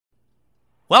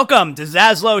Welcome to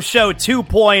Zaslow Show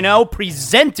 2.0,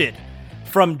 presented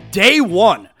from day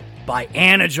one by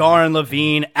Anajar and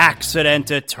Levine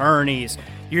Accident Attorneys.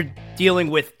 You're dealing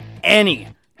with any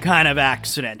kind of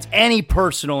accident, any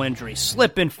personal injury,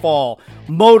 slip and fall,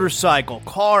 motorcycle,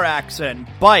 car accident,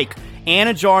 bike.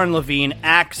 Anajar and Levine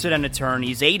Accident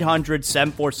Attorneys,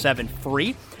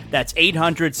 800-747-FREE. That's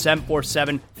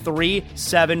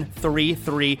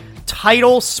 800-747-3733.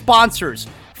 Title sponsors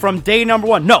from day number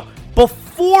one. No,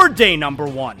 before day number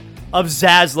one of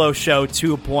Zaslow Show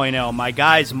 2.0. My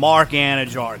guys Mark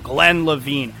Anajar, Glenn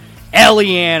Levine, Ellie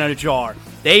Anajar.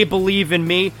 They believe in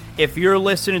me. If you're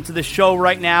listening to the show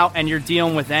right now and you're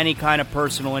dealing with any kind of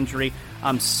personal injury,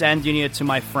 I'm sending you to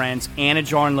my friends,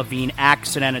 Anajar and Levine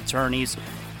Accident Attorneys.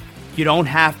 You don't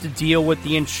have to deal with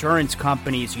the insurance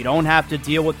companies. You don't have to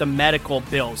deal with the medical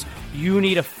bills. You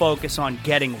need to focus on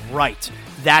getting right.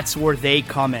 That's where they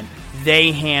come in.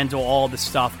 They handle all the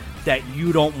stuff that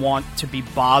you don't want to be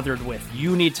bothered with.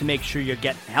 You need to make sure you're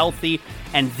getting healthy,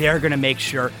 and they're going to make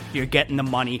sure you're getting the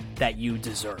money that you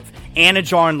deserve.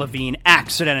 Anajar and Levine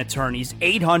Accident Attorneys,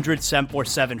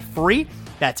 800-747-FREE.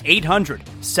 That's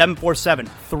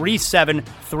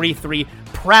 800-747-3733.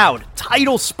 Proud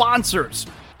title sponsors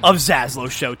of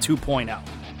Zaslow Show 2.0.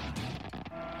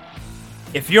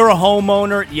 If you're a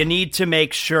homeowner, you need to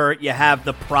make sure you have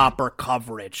the proper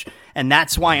coverage. And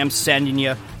that's why I'm sending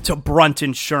you to Brunt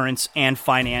Insurance and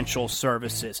Financial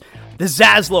Services. The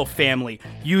Zaslow family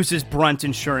uses Brunt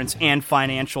Insurance and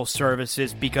Financial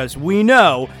Services because we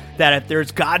know that if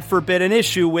there's, God forbid, an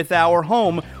issue with our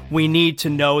home, we need to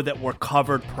know that we're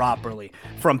covered properly.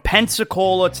 From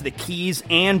Pensacola to the Keys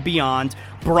and beyond,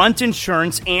 Brunt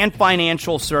Insurance and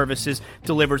Financial Services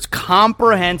delivers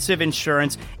comprehensive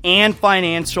insurance and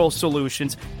financial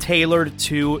solutions tailored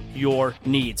to your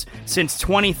needs. Since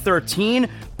 2013,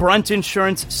 Brunt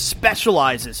Insurance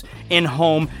specializes in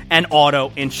home and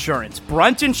auto insurance.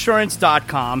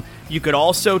 BruntInsurance.com. You could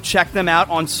also check them out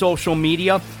on social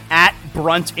media at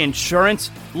Brunt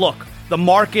Insurance. Look, the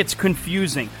market's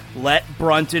confusing. Let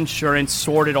Brunt Insurance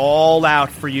sort it all out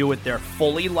for you with their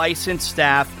fully licensed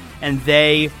staff, and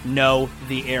they know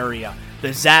the area. The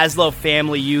Zaslow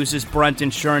family uses Brunt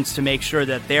Insurance to make sure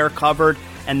that they're covered,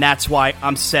 and that's why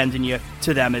I'm sending you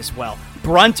to them as well.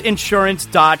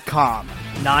 BruntInsurance.com,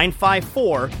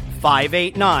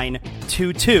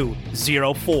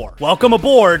 954-589-2204. Welcome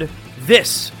aboard.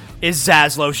 This is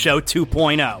Zaslow Show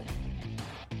 2.0.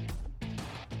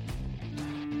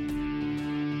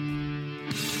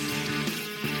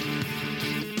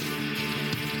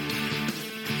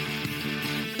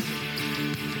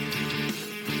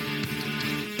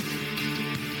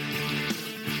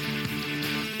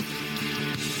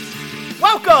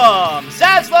 Welcome,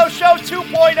 Zaslow Show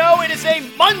 2.0. It is a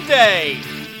Monday,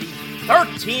 the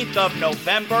 13th of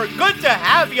November. Good to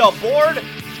have you aboard.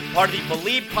 Part of the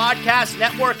Believe Podcast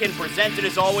Network and presented,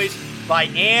 as always, by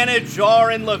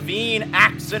Anajar and Levine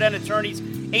Accident Attorneys,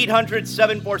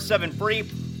 800-747-FREE,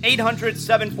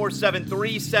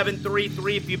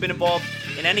 800-747-3733. If you've been involved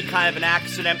in any kind of an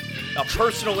accident, a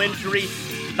personal injury,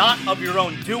 not of your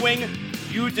own doing,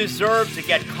 you deserve to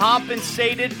get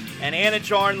compensated. And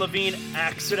Anajar and Levine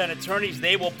Accident Attorneys,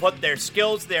 they will put their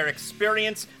skills, their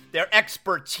experience, their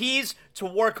expertise to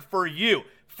work for you.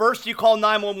 First, you call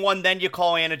 911, then you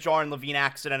call Anajar and Levine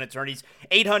Accident Attorneys,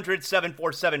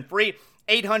 800-747-FREE,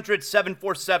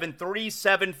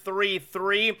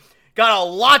 800-747-3733. Got a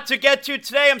lot to get to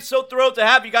today. I'm so thrilled to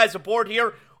have you guys aboard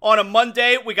here on a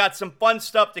Monday. We got some fun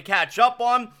stuff to catch up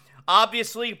on.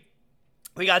 Obviously,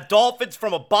 we got Dolphins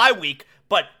from a bye week,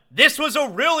 but this was a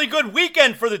really good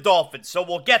weekend for the Dolphins, so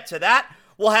we'll get to that.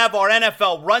 We'll have our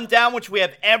NFL rundown, which we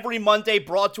have every Monday,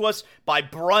 brought to us by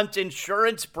Brunt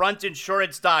Insurance,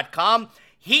 BruntInsurance.com.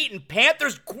 Heat and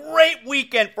Panthers, great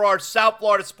weekend for our South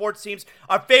Florida sports teams.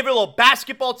 Our favorite little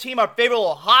basketball team, our favorite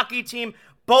little hockey team,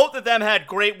 both of them had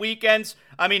great weekends.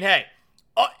 I mean, hey,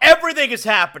 everything is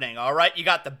happening, all right? You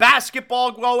got the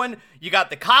basketball going, you got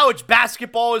the college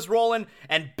basketball is rolling,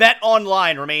 and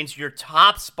BetOnline remains your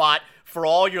top spot for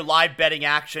all your live betting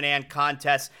action and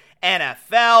contests.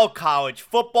 NFL, college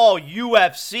football,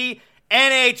 UFC,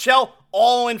 NHL,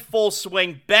 all in full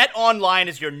swing. BetOnline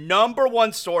is your number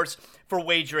one source for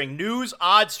wagering news,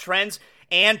 odds, trends,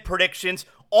 and predictions.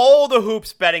 All the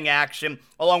hoops betting action,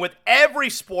 along with every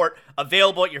sport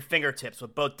available at your fingertips,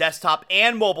 with both desktop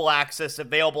and mobile access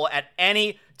available at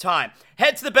any time.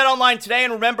 Head to the BetOnline today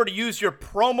and remember to use your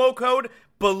promo code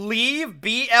BELIEVE,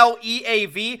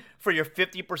 BLEAV, for your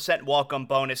 50% welcome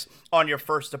bonus on your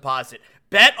first deposit.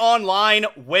 BetOnline,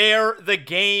 where the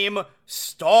game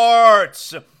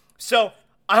starts. So,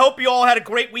 I hope you all had a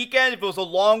great weekend. If it was a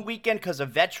long weekend because of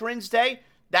Veterans Day,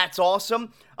 That's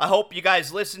awesome. I hope you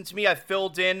guys listened to me. I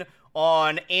filled in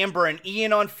on Amber and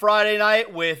Ian on Friday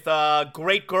night with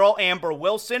great girl Amber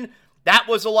Wilson. That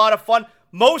was a lot of fun.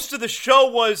 Most of the show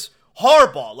was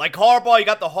Harbaugh. Like Harbaugh, you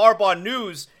got the Harbaugh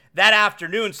news that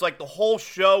afternoon. So like the whole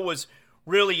show was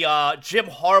really Jim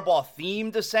Harbaugh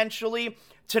themed essentially.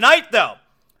 Tonight though,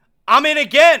 I'm in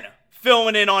again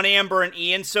filling in on Amber and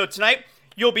Ian. So tonight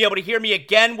you'll be able to hear me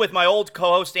again with my old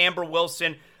co-host Amber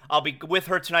Wilson. I'll be with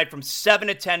her tonight from 7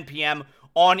 to 10 p.m.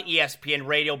 on ESPN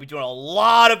Radio. We'll be doing a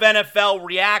lot of NFL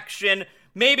reaction.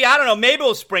 Maybe, I don't know, maybe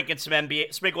we'll sprinkle in some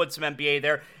NBA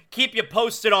there. Keep you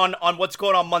posted on what's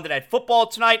going on Monday Night Football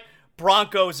tonight.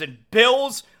 Broncos and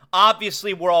Bills.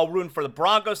 Obviously, we're all rooting for the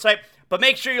Broncos tonight. But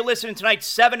make sure you're listening tonight,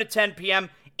 7 to 10 p.m.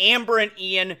 Amber and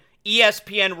Ian,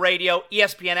 ESPN Radio,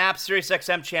 ESPN app,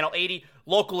 SiriusXM Channel 80,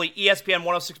 locally ESPN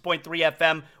 106.3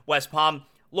 FM, West Palm.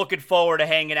 Looking forward to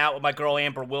hanging out with my girl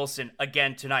Amber Wilson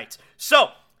again tonight.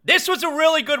 So, this was a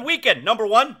really good weekend. Number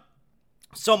one,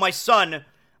 so my son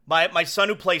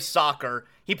who plays soccer,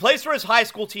 he plays for his high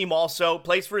school team also,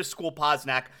 plays for his school,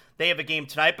 Posnack. They have a game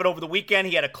tonight, but over the weekend,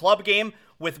 he had a club game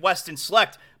with Weston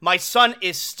Select. My son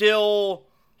is still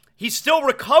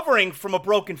recovering from a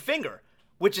broken finger,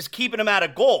 which is keeping him out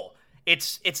of goal.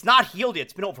 It's not healed yet.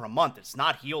 It's been over a month. It's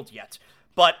not healed yet.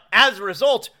 But as a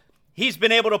result, he's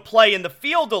been able to play in the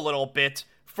field a little bit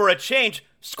for a change.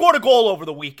 Scored a goal over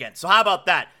the weekend. So how about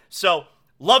that? So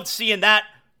loved seeing that.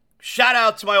 Shout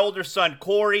out to my older son,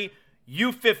 Corey,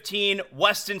 U15,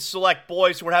 Weston Select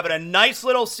boys. We're having a nice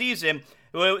little season.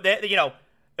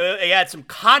 They had some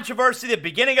controversy at the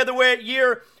beginning of the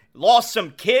year, lost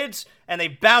some kids, and they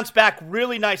bounced back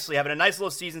really nicely, having a nice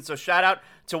little season. So shout out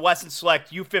to Weston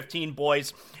Select, U15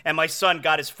 boys, and my son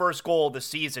got his first goal of the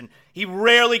season. He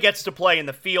rarely gets to play in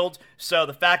the field, so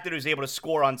the fact that he was able to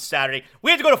score on Saturday.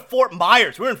 We had to go to Fort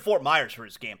Myers. We were in Fort Myers for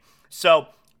his game. So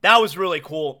that was really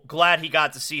cool. Glad he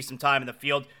got to see some time in the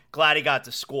field. Glad he got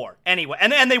to score. Anyway,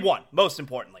 and they won, most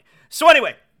importantly. So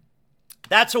anyway,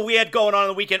 that's what we had going on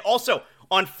the weekend. Also,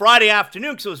 on Friday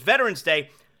afternoon, because it was Veterans Day,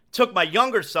 took my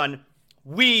younger son.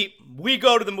 We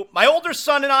go to my older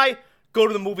son and I go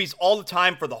to the movies all the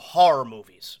time for the horror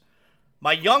movies.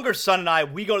 My younger son and I,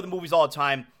 we go to the movies all the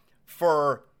time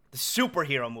for the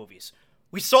superhero movies.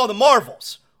 We saw the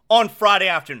Marvels on Friday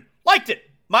afternoon. Liked it.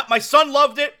 My son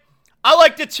loved it. I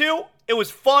liked it too. It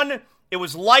was fun. It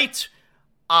was light.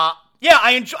 Yeah,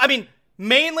 I mean,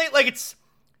 mainly, like,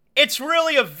 it's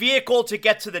really a vehicle to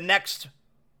get to the next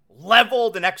level,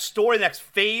 the next story, the next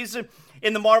phase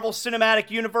in the Marvel Cinematic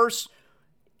Universe.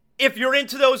 If you're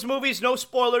into those movies, no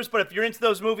spoilers, but if you're into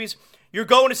those movies, you're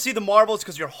going to see the Marvels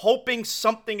because you're hoping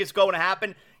something is going to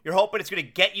happen. You're hoping it's going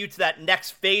to get you to that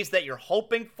next phase that you're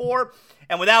hoping for.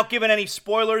 And without giving any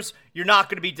spoilers, you're not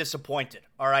going to be disappointed,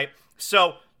 all right?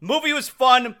 So, movie was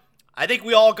fun. I think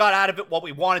we all got out of it what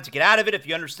we wanted to get out of it, if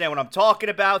you understand what I'm talking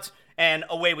about. And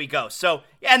away we go. So,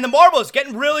 yeah, and the Marvels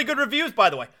getting really good reviews,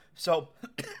 by the way. So,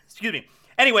 excuse me.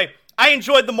 Anyway, I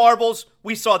enjoyed the Marvels.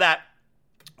 We saw that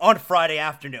on Friday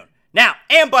afternoon. Now,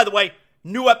 and by the way,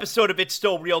 new episode of It's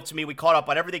Still Real to Me. We caught up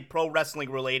on everything pro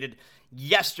wrestling related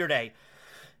yesterday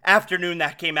afternoon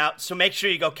that came out. So make sure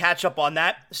you go catch up on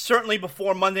that. Certainly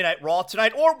before Monday Night Raw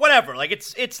tonight or whatever. Like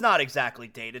it's not exactly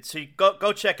dated. So you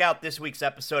go check out this week's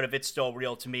episode of It's Still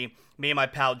Real to Me. Me and my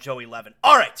pal Joey Levin.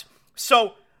 All right.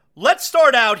 So let's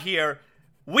start out here.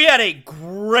 We had a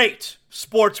great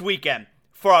sports weekend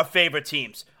for our favorite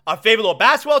teams. Our favorite little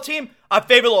basketball team, our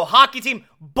favorite little hockey team,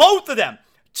 both of them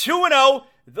 2-0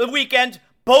 the weekend,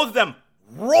 both of them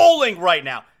rolling right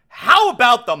now. How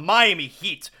about the Miami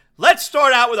Heat? Let's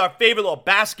start out with our favorite little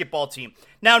basketball team.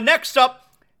 Now, next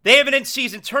up, they have an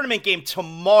in-season tournament game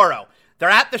tomorrow. They're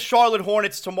at the Charlotte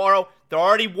Hornets tomorrow. They're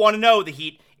already 1-0, the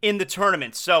Heat, in the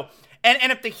tournament. So,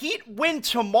 and if the Heat win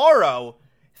tomorrow,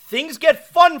 things get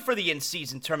fun for the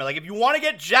in-season tournament. Like, if you want to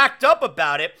get jacked up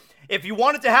about it, if you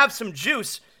wanted to have some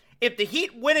juice, if the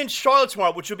Heat win in Charlotte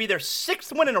tomorrow, which would be their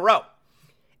 6th win in a row,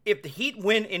 if the Heat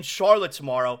win in Charlotte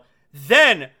tomorrow,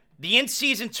 then the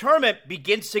in-season tournament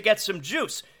begins to get some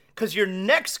juice. Because your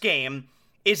next game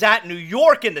is at New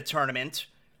York in the tournament,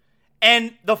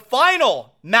 and the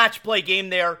final match play game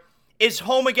there is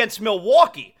home against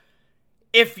Milwaukee.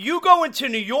 If you go into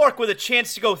New York with a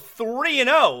chance to go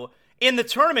 3-0 in the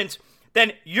tournament,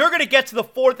 then you're going to get to the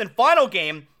 4th and final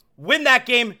game. Win that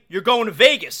game, you're going to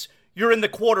Vegas. You're in the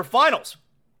quarterfinals.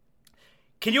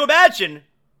 Can you imagine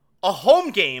a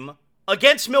home game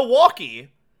against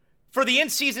Milwaukee for the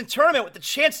in-season tournament with the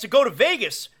chance to go to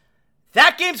Vegas?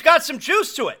 That game's got some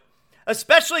juice to it,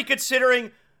 especially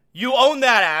considering you owned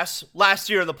that ass last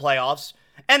year in the playoffs,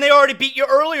 and they already beat you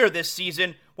earlier this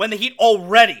season when the Heat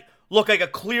already look like a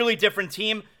clearly different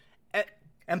team.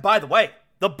 And by the way,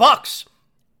 the Bucks,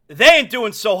 they ain't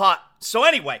doing so hot. So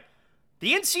anyway,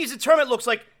 the in-season tournament looks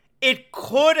like it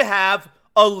could have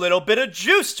a little bit of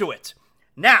juice to it.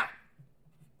 Now,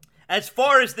 as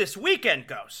far as this weekend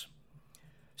goes,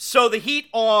 so the Heat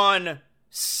on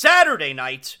Saturday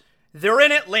night, they're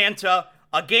in Atlanta,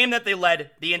 a game that they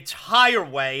led the entire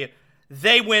way.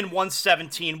 They win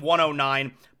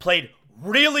 117-109, played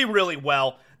really, really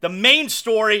well. The main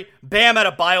story, Bam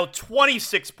Adebayo,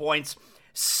 26 points,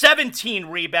 17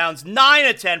 rebounds, 9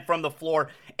 of 10 from the floor,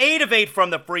 8 of 8 from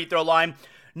the free throw line.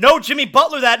 No Jimmy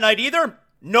Butler that night either.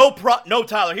 No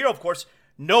Tyler Hero, of course.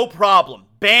 No problem.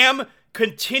 Bam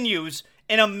continues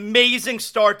an amazing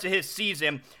start to his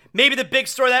season. Maybe the big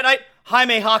story that night,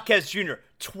 Jaime Jaquez Jr.,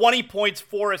 20 points,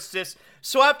 4 assists.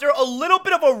 So after a little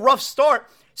bit of a rough start,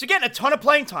 he's getting a ton of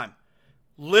playing time.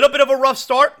 Little bit of a rough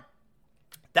start,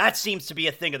 that seems to be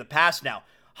a thing of the past now.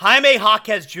 Jaime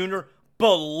Jaquez Jr.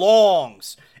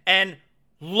 belongs and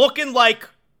looking like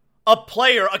a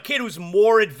player, a kid who's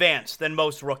more advanced than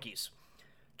most rookies.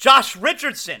 Josh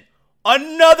Richardson,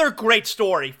 another great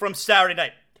story from Saturday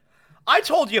night. I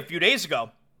told you a few days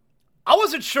ago, I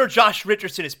wasn't sure Josh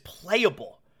Richardson is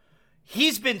playable.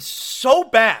 He's been so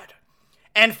bad.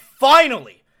 And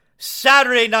finally,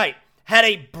 Saturday night, had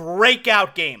a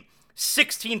breakout game.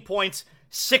 16 points,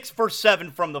 6 for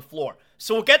 7 from the floor.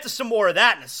 So we'll get to some more of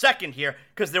that in a second here,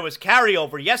 because there was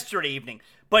carryover yesterday evening.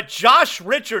 But Josh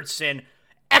Richardson,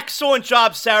 excellent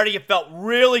job Saturday. It felt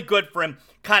really good for him,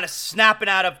 kind of snapping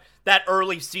out of that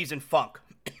early season funk.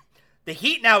 The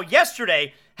Heat now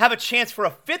yesterday have a chance for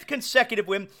a 5th consecutive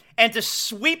win and to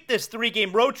sweep this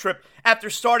 3-game road trip after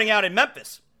starting out in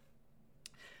Memphis.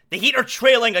 The Heat are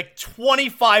trailing like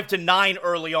 25-9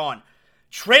 early on.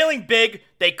 Trailing big,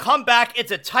 they come back,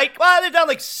 it's a tight, they're down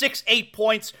like 6-8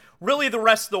 points, really the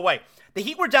rest of the way. The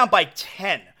Heat were down by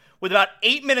 10 with about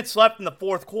 8 minutes left in the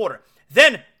fourth quarter.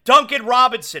 Then Duncan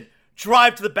Robinson,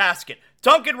 drive to the basket.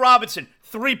 Duncan Robinson,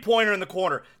 three-pointer in the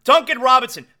corner. Duncan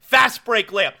Robinson, fast break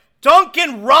layup.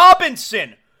 Duncan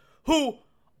Robinson, who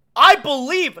I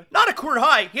believe, not a career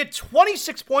high, he had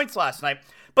 26 points last night,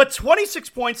 but 26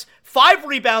 points, 5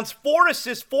 rebounds, 4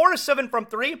 assists, 4 to 7 from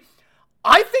 3.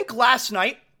 I think last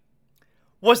night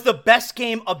was the best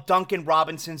game of Duncan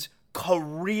Robinson's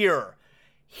career.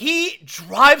 He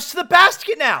drives to the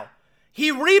basket now.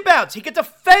 He rebounds. He can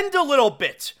defend a little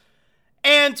bit.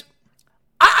 And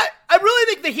I really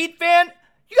think the Heat fan,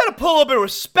 you got to put a little bit of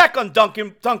respect on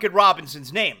Duncan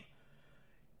Robinson's name.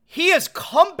 He has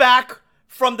come back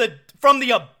from the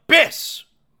abyss.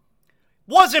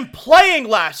 Wasn't playing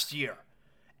last year.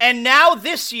 And now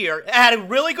this year, had a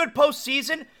really good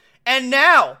postseason. And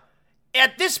now,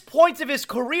 at this point of his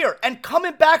career, and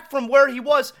coming back from where he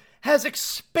was, has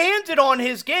expanded on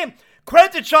his game.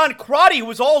 Credit to John Crotty, who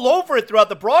was all over it throughout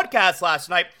the broadcast last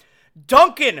night.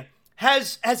 Duncan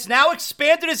has now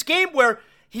expanded his game where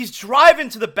he's driving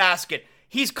to the basket.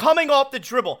 He's coming off the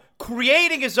dribble,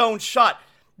 creating his own shot.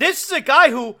 This is a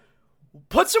guy who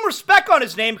put some respect on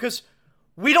his name because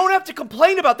we don't have to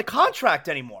complain about the contract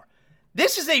anymore.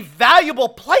 This is a valuable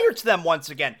player to them once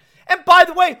again. And by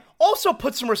the way, also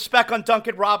put some respect on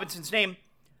Duncan Robinson's name.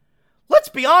 Let's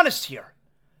be honest here.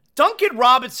 Duncan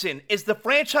Robinson is the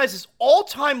franchise's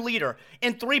all-time leader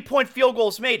in three-point field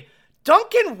goals made.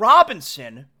 Duncan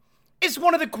Robinson is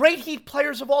one of the great Heat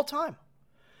players of all time.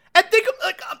 And think of,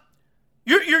 like,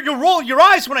 you're rolling your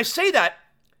eyes when I say that.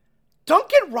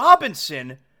 Duncan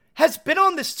Robinson has been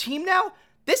on this team now.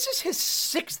 This is his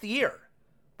 6th year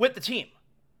with the team.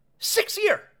 6th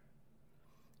year.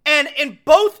 And in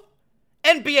both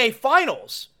NBA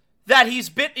finals that he's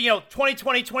been,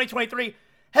 2020, 2023,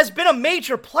 has been a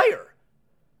major player.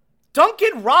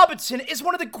 Duncan Robinson is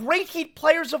one of the great Heat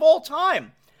players of all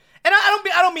time. And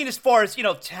I don't mean as far as,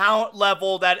 talent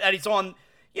level that he's on,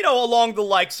 along the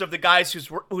likes of the guys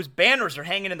whose banners are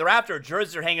hanging in the rafters,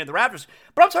 jerseys are hanging in the rafters.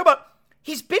 But I'm talking about,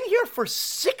 he's been here for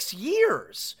 6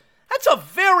 years. That's a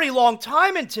very long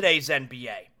time in today's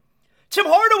NBA. Tim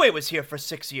Hardaway was here for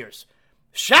 6 years.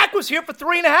 Shaq was here for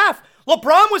 3.5.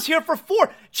 LeBron was here for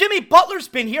 4. Jimmy Butler's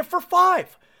been here for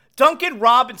 5. Duncan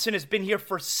Robinson has been here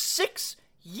for 6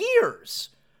 years.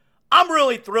 I'm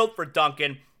really thrilled for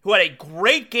Duncan, who had a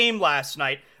great game last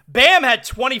night. Bam had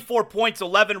 24 points,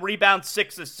 11 rebounds,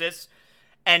 6 assists.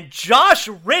 And Josh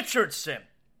Richardson,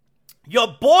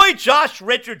 your boy Josh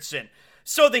Richardson.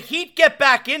 So the Heat get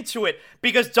back into it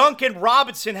because Duncan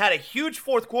Robinson had a huge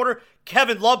fourth quarter.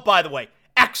 Kevin Love, by the way,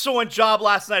 excellent job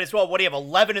last night as well. What do you have,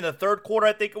 11 in the third quarter,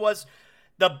 I think it was?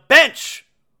 The bench,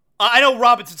 I know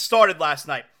Robinson started last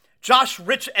night.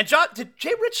 Did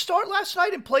Jay Rich start last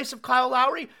night in place of Kyle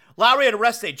Lowry? Lowry had a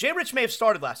rest day. Jay Rich may have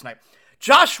started last night.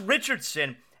 Josh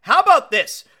Richardson, how about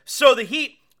this? So the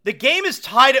Heat, the game is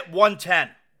tied at 110.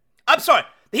 I'm sorry,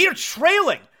 the Heat are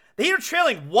trailing. The Heat are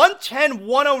trailing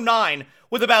 110-109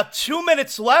 with about 2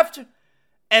 minutes left,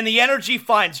 and the energy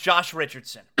finds Josh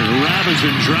Richardson.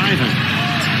 Robinson driving.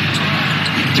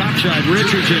 Topside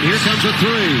Richardson. Here comes a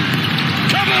three.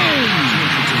 Kaboom!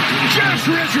 Josh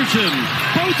Richardson.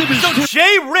 Both of his. So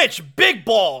Jay Rich, big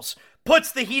balls,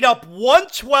 puts the Heat up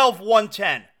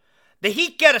 112-110. The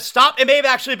Heat get a stop. It may have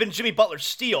actually been Jimmy Butler's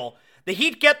steal. The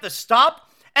Heat get the stop.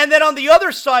 And then on the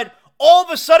other side, all of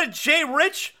a sudden, Jay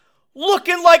Rich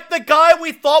looking like the guy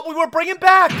we thought we were bringing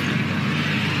back.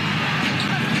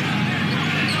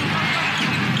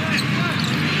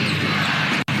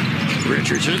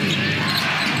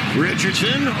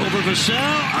 Richardson over Vassell.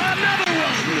 Another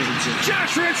one.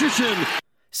 Josh Richardson.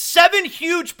 7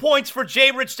 huge points for Jay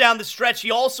Rich down the stretch.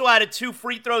 He also added 2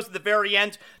 free throws at the very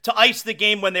end to ice the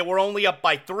game when they were only up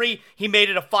by 3. He made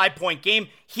it a 5-point game.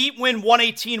 Heat win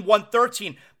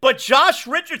 118-113. But Josh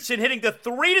Richardson hitting the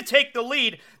 3 to take the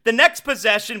lead. The next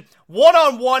possession,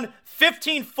 one-on-one,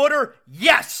 15-footer.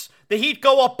 Yes! The Heat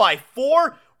go up by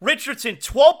 4. Richardson,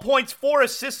 12 points, 4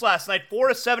 assists last night.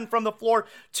 4 of 7 from the floor,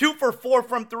 2 for 4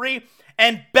 from 3.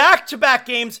 And back-to-back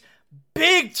games,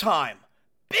 big time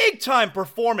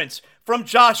performance from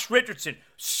Josh Richardson.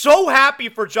 So happy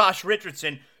for Josh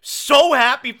Richardson. So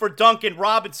happy for Duncan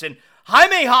Robinson.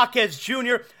 Jaime Jaquez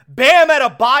Jr., Bam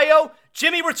Adebayo.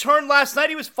 Jimmy returned last night.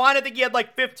 He was fine. I think he had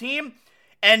like 15.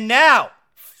 And now,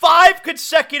 5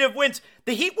 consecutive wins.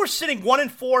 The Heat were sitting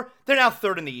 1-4. They're now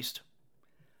 3rd in the East.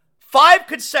 5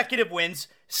 consecutive wins,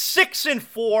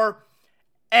 6-4,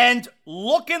 and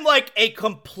looking like a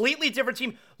completely different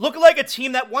team. Looking like a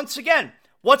team that, once again,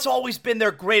 what's always been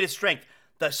their greatest strength?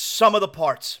 The sum of the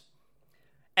parts.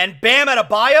 And Bam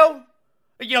Adebayo,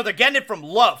 they're getting it from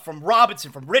Love, from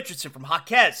Robinson, from Richardson, from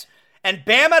Jaquez. And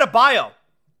Bam Adebayo,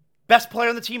 best player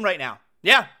on the team right now.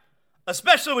 Yeah,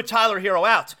 especially with Tyler Hero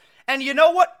out. And you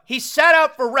know what? He sat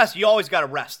out for rest. You always got to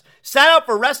rest. Sat out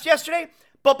for rest yesterday,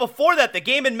 but before that, the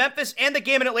game in Memphis and the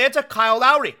game in Atlanta, Kyle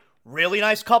Lowry. Really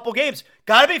nice couple games.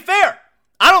 Gotta be fair.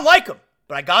 I don't like him,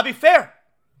 but I gotta be fair.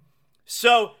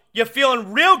 So, you're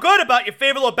feeling real good about your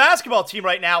favorite little basketball team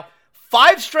right now.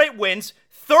 5 straight wins,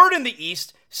 3rd in the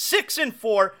East,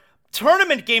 6-4,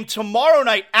 tournament game tomorrow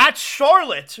night at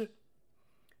Charlotte.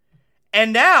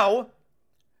 And now,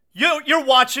 you're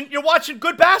watching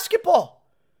good basketball.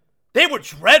 They were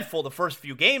dreadful the first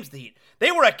few games, the Heat.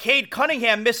 They were a Cade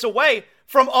Cunningham miss away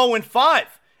from 0-5.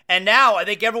 And now I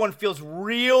think everyone feels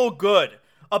real good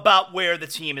about where the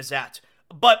team is at.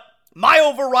 But my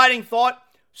overriding thought,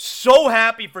 so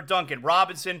happy for Duncan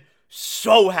Robinson,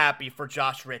 so happy for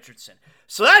Josh Richardson.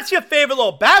 So that's your favorite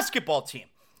little basketball team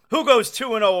who goes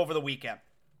 2-0 over the weekend.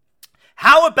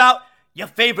 How about your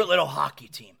favorite little hockey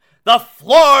team? The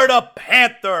Florida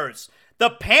Panthers. The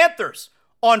Panthers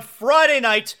on Friday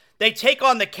night, they take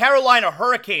on the Carolina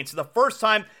Hurricanes for the first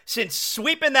time since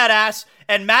sweeping that ass,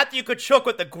 and Matthew Tkachuk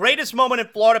with the greatest moment in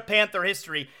Florida Panther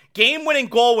history. Game-winning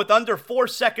goal with under 4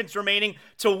 seconds remaining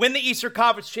to win the Eastern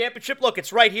Conference Championship. Look,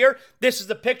 it's right here. This is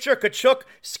the picture. Tkachuk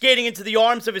skating into the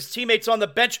arms of his teammates on the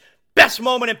bench. Best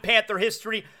moment in Panther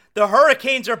history. The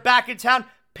Hurricanes are back in town.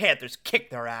 Panthers kick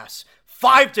their ass.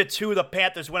 5-2, the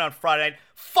Panthers win on Friday night.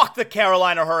 Fuck the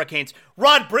Carolina Hurricanes.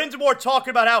 Rod Brind'Amour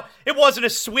talking about how it wasn't a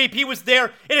sweep. He was there.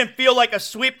 It didn't feel like a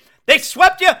sweep. They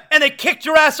swept you, and they kicked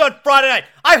your ass on Friday night.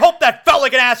 I hope that felt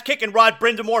like an ass kicking, Rod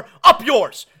Brind'Amour. Up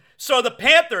yours. So the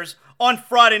Panthers on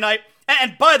Friday night.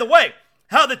 And by the way,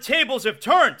 how the tables have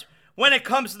turned when it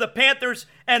comes to the Panthers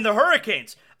and the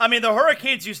Hurricanes. I mean, the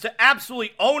Hurricanes used to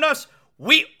absolutely own us.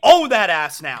 We own that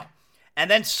ass now. And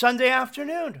then Sunday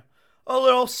afternoon, a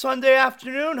little Sunday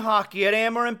afternoon hockey at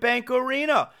Amerant Bank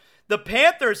Arena. The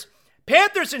Panthers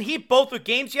and Heat both with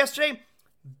games yesterday.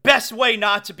 Best way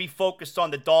not to be focused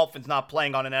on the Dolphins not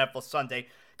playing on an NFL Sunday.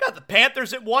 Got the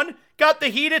Panthers at 1, got the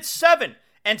Heat at 7.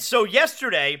 And so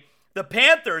yesterday, the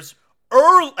Panthers,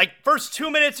 first 2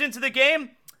 minutes into the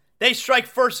game, they strike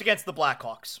first against the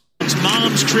Blackhawks. It's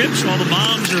mom's trips. All the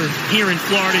moms are here in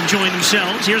Florida enjoying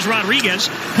themselves. Here's Rodriguez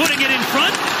putting it in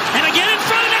front. And again in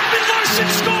front. Ekman Larsson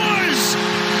scores!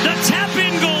 The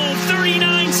tap-in goal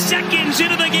 39 seconds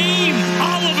into the game.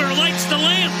 Oliver lights the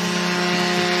lamp.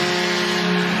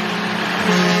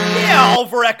 Yeah,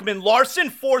 Oliver Ekman Larsson,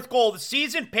 4th goal of the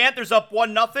season. Panthers up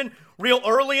 1-0 real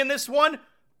early in this one.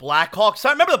 Blackhawks.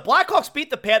 I remember the Blackhawks beat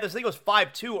the Panthers. I think it was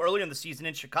 5-2 earlier in the season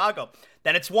in Chicago.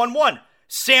 Then it's 1-1.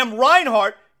 Sam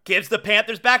Reinhart gives the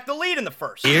Panthers back the lead in the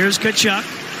first. Here's Tkachuk.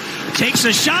 Takes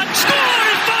a shot. Score!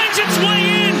 It finds its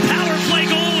way in. Power play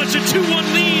goal. It's a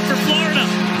 2-1 lead for Florida.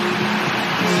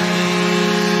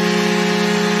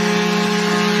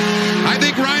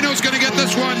 Reno's going to get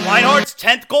this one. Reinhardt's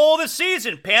 10th goal of the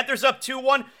season. Panthers up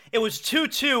 2-1. It was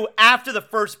 2-2 after the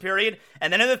first period.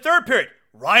 And then in the third period,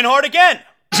 Reinhardt again.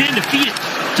 In to feed it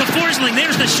to Forsling.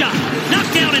 There's the shot.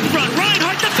 Knocked down in front.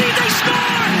 Reinhardt, the feed. They score!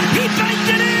 He banked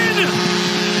it in!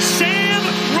 Sam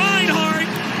Reinhart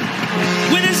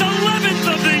with his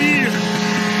 11th of the year.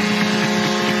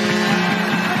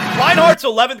 Reinhardt's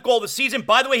 11th goal of the season.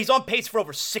 By the way, he's on pace for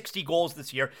over 60 goals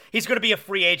this year. He's going to be a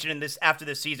free agent after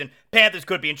this season. Panthers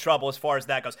could be in trouble as far as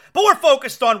that goes. But we're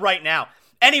focused on right now.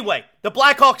 Anyway, the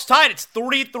Blackhawks tied. It's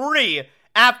 3-3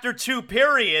 after 2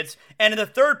 periods. And in the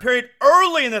third period,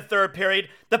 early in the third period,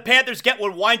 the Panthers get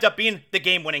what would wind up being the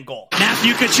game-winning goal.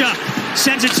 Matthew Tkachuk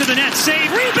sends it to the net.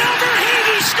 Save. Rebound.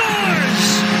 Verhaeghe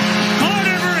scores!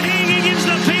 Carter Verhaeghe gives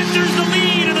the Panthers the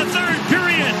lead in the third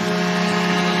period.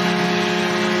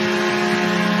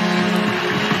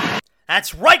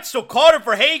 That's right, so Carter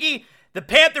Verhaeghe, the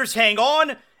Panthers hang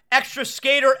on. Extra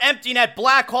skater, empty net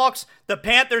Blackhawks. The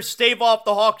Panthers stave off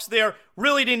the Hawks there.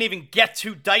 Really didn't even get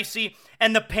too dicey.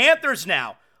 And the Panthers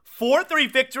now, 4-3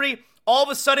 victory. All of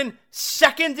a sudden,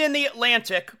 second in the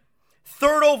Atlantic,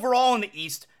 third overall in the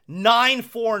East,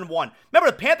 9-4-1.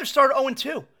 Remember, the Panthers started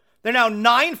 0-2. They're now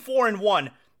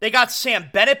 9-4-1. They got Sam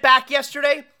Bennett back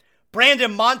yesterday.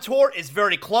 Brandon Montour is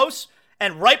very close.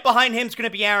 And right behind him is going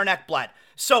to be Aaron Ekblad.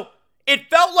 So it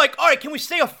felt like, all right, can we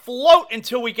stay afloat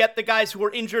until we get the guys who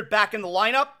are injured back in the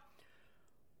lineup?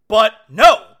 But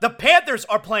no, the Panthers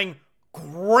are playing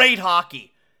great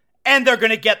hockey, and they're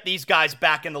going to get these guys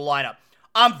back in the lineup.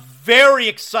 I'm very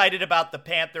excited about the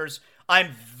Panthers.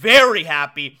 I'm very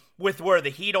happy with where the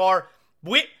Heat are.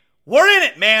 We're in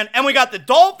it, man, and we got the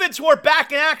Dolphins who are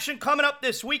back in action coming up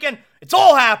this weekend. It's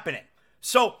all happening.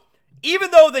 So even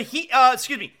though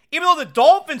even though the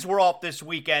Dolphins were off this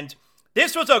weekend,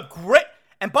 this was a great,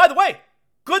 and by the way,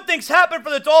 good things happened for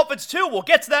the Dolphins too. We'll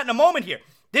get to that in a moment here.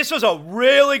 This was a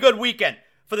really good weekend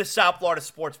for the South Florida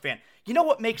sports fan. You know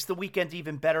what makes the weekend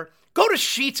even better? Go to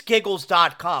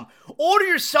sheetsgiggles.com. Order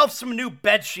yourself some new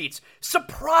bed sheets.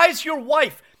 Surprise your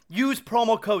wife. Use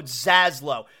promo code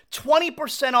ZASLOW.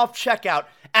 20% off checkout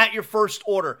at your first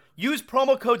order. Use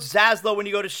promo code ZASLOW when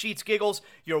you go to Sheets Giggles.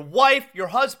 Your wife, your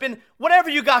husband, whatever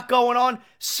you got going on,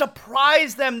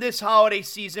 surprise them this holiday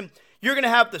season. You're going to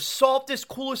have the softest,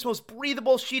 coolest, most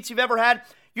breathable sheets you've ever had.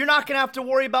 You're not going to have to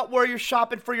worry about where you're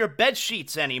shopping for your bed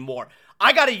sheets anymore.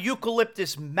 I got a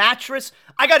eucalyptus mattress.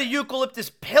 I got a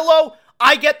eucalyptus pillow.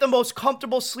 I get the most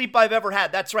comfortable sleep I've ever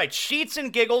had. That's right. Sheets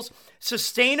and Giggles,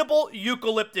 sustainable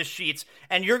eucalyptus sheets.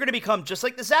 And you're going to become, just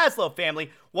like the Zaslow family,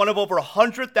 one of over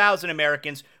 100,000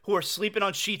 Americans who are sleeping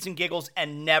on Sheets and Giggles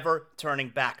and never turning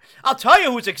back. I'll tell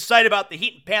you who's excited about the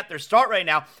Heat and Panthers start right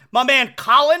now. My man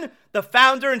Colin, the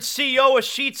founder and CEO of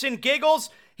Sheets and Giggles.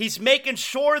 He's making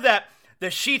sure that the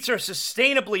sheets are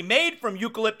sustainably made from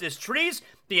eucalyptus trees.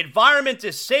 The environment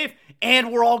is safe,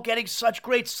 and we're all getting such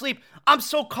great sleep. I'm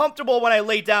so comfortable when I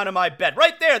lay down in my bed.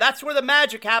 Right there, that's where the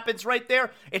magic happens right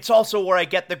there. It's also where I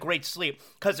get the great sleep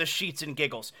because of Sheets and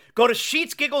Giggles. Go to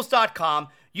sheetsgiggles.com.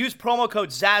 Use promo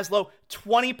code ZASLOW,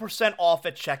 20% off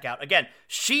at checkout. Again,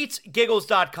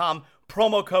 sheetsgiggles.com,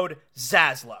 promo code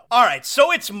ZASLOW. All right,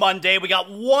 so it's Monday. We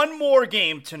got one more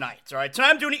game tonight. All right,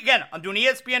 tonight I'm doing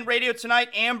ESPN Radio tonight.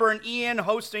 Amber and Ian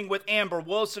hosting with Amber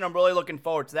Wilson. I'm really looking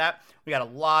forward to that. We got a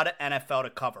lot of NFL to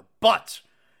cover. But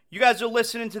you guys are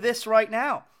listening to this right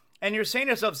now, and you're saying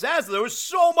to yourself, Zaz, there was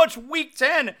so much Week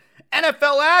 10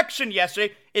 NFL action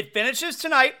yesterday. It finishes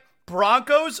tonight.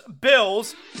 Broncos,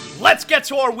 Bills. Let's get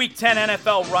to our Week 10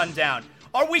 NFL rundown.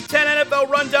 Our Week 10 NFL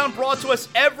rundown brought to us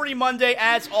every Monday,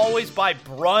 as always, by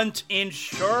Brunt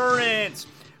Insurance.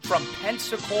 From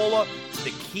Pensacola to the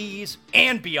Keys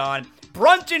and beyond,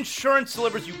 Brunt Insurance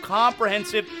delivers you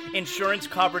comprehensive insurance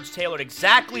coverage tailored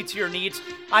exactly to your needs.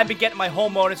 I've been getting my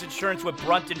homeowners insurance with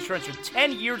Brunt Insurance for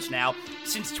 10 years now.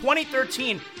 Since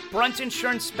 2013, Brunt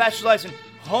Insurance specializes in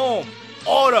home,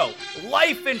 auto,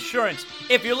 life insurance.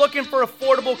 If you're looking for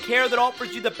affordable care that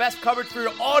offers you the best coverage for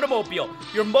your automobile,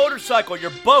 your motorcycle,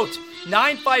 your boat,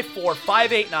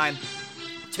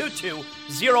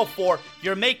 954-589-2204.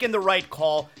 You're making the right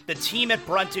call. The team at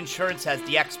Brunt Insurance has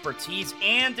the expertise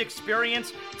and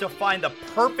experience to find the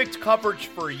perfect coverage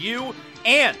for you.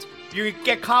 And you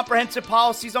get comprehensive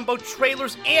policies on both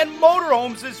trailers and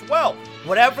motorhomes as well.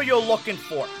 Whatever you're looking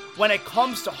for. When it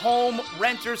comes to home,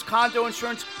 renters, condo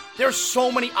insurance, there's so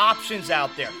many options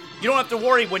out there. You don't have to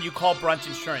worry when you call Brunt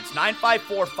Insurance.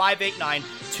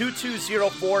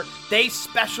 954-589-2204. They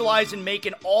specialize in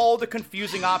making all the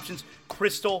confusing options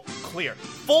crystal clear.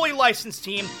 Fully licensed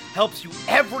team helps you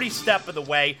every step of the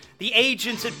way. The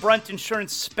agents at Brunt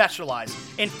Insurance specialize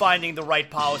in finding the right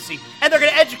policy, and they're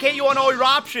going to educate you on all your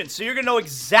options, so you're going to know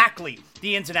exactly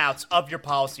the ins and outs of your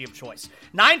policy of choice.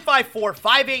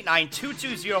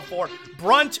 954-589-2204,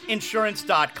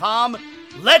 bruntinsurance.com.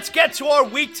 Let's get to our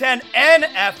Week 10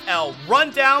 NFL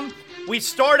rundown. We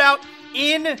start out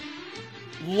in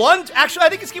London. Actually, I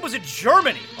think this game was in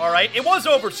Germany, all right? It was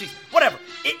overseas. Whatever.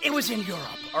 It was in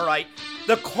Europe, all right?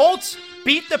 The Colts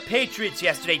beat the Patriots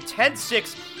yesterday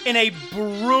 10-6 in a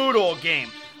brutal game.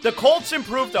 The Colts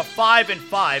improved to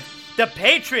 5-5. The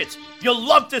Patriots, you'll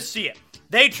love to see it.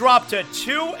 They dropped to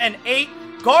 2-8.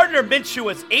 Gardner Minshew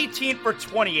was 18 for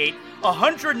 28,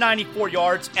 194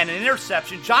 yards and an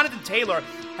interception. Jonathan Taylor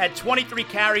had 23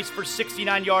 carries for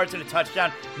 69 yards and a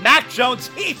touchdown. Mac Jones,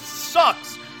 he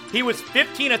sucks. He was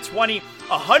 15 of 20,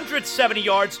 170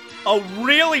 yards, a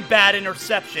really bad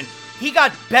interception. He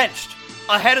got benched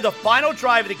ahead of the final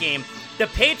drive of the game. The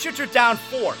Patriots are down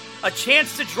 4, a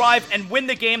chance to drive and win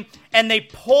the game, and they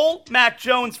pull Mac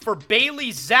Jones for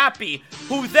Bailey Zappi,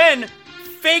 who then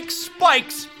fakes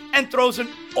spikes and throws an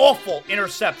awful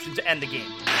interception to end the game.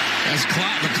 As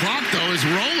the clock, though, is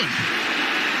rolling.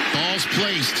 Ball's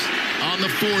placed on the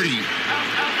 40.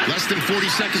 Less than 40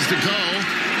 seconds to go.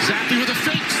 Zappi with a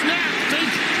fake snap.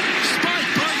 Fake spike.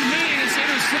 But man, it's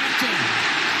intercepted.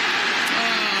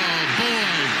 Oh,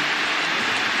 boy.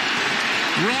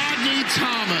 Rodney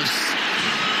Thomas.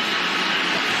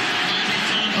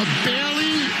 A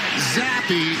Bailey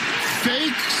Zappi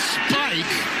fake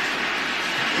spike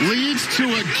leads to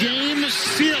a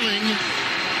game-sealing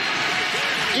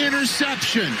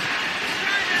interception.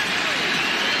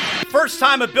 First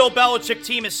time a Bill Belichick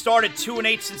team has started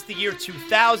 2-8 since the year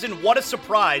 2000. What a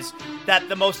surprise that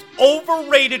the most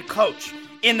overrated coach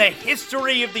in the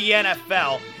history of the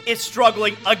NFL is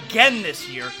struggling again this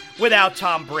year without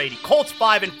Tom Brady. Colts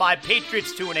 5-5,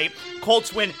 Patriots 2-8.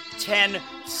 Colts win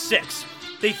 10-6.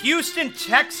 The Houston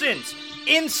Texans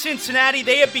in Cincinnati,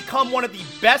 they have become one of the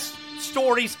best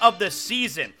stories of the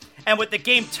season. And with the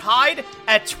game tied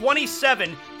at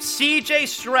 27, C.J.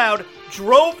 Stroud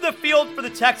drove the field for the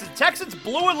Texans. Texans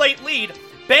blew a late lead.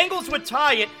 Bengals would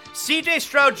tie it. C.J.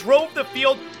 Stroud drove the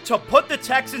field to put the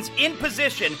Texans in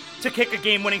position to kick a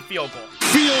game-winning field goal.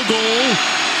 Field goal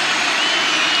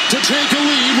to take a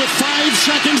lead with 5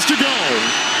 seconds to go.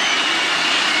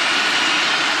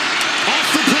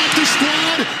 Off the practice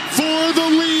squad for the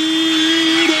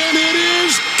lead, and it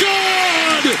is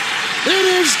good! It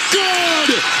is good!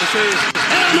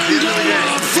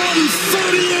 Amendola from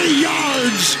 38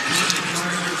 yards!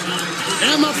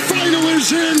 And the final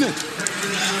is in,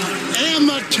 and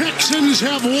the Texans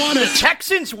have won it. The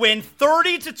Texans win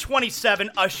 30-27,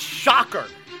 a shocker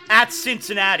at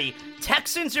Cincinnati.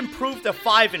 Texans improve to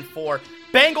 5-4.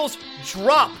 Bengals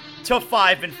drop to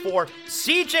 5-4.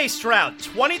 C.J. Stroud,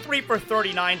 23 for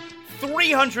 39,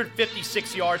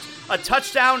 356 yards, a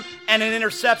touchdown, and an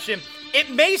interception. It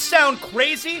may sound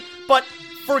crazy, but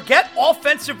forget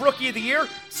Offensive Rookie of the Year.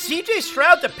 C.J.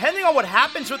 Stroud, depending on what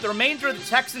happens with the remainder of the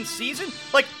Texans season,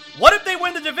 what if they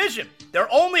win the division? They're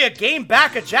only a game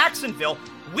back at Jacksonville.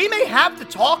 We may have to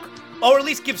talk, or at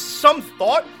least give some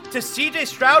thought, to C.J.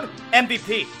 Stroud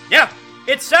MVP. Yeah,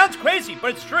 it sounds crazy,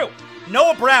 but it's true.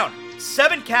 Noah Brown,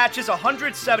 7 catches,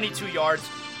 172 yards.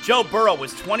 Joe Burrow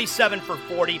was 27 for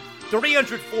 40,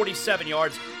 347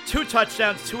 yards, 2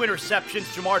 touchdowns, 2 interceptions.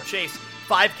 Jamar Chase,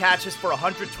 5 catches for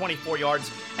 124 yards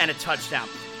and a touchdown.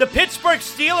 The Pittsburgh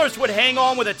Steelers would hang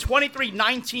on with a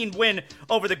 23-19 win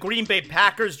over the Green Bay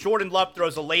Packers. Jordan Love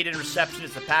throws a late interception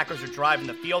as the Packers are driving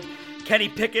the field. Kenny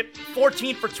Pickett,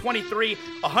 14 for 23,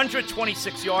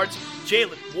 126 yards.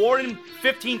 Jalen Warren,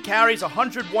 15 carries,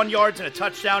 101 yards and a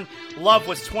touchdown. Love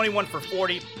was 21 for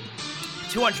 40,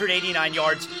 289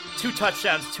 yards, 2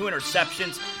 touchdowns, 2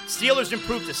 interceptions. Steelers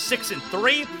improved to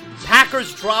 6-3.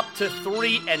 Packers dropped to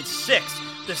 3-6.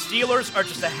 The Steelers are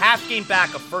just a half game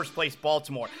back of first place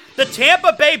Baltimore. The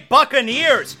Tampa Bay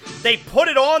Buccaneers, they put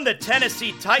it on the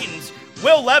Tennessee Titans.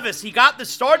 Will Levis, he got the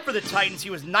start for the Titans. He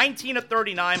was 19 of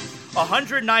 39,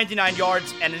 199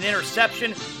 yards and an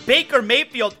interception. Baker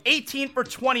Mayfield, 18 for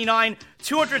 29,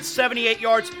 278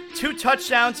 yards, 2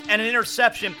 touchdowns and an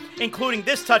interception, including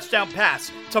this touchdown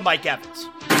pass to Mike Evans.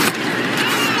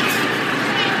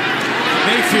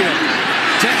 Mayfield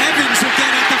to Evans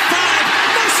again at the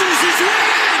 5. Muscles his way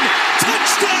in.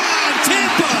 Touchdown,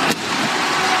 Tampa!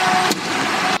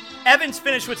 Evans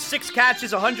finished with 6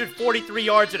 catches, 143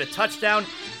 yards and a touchdown.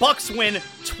 Bucks win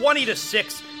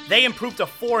 20-6. They improved to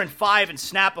 4-5 and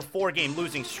snap a 4-game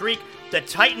losing streak. The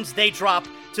Titans, they drop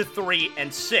to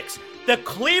 3-6. The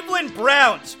Cleveland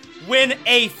Browns win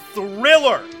a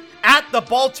thriller at the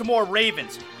Baltimore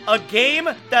Ravens. A game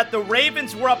that the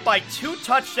Ravens were up by 2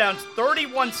 touchdowns,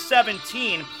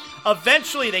 31-17.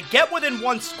 Eventually, they get within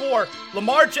 1 score.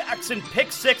 Lamar Jackson,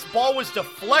 pick 6, ball was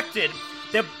deflected.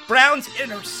 The Browns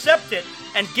intercept it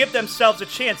and give themselves a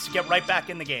chance to get right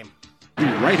back in the game.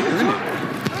 Right here, isn't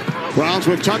it? Browns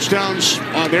with touchdowns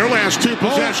on their last 2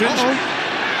 possessions.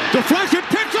 Deflected,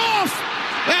 picked off,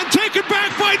 and taken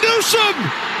back by Newsome.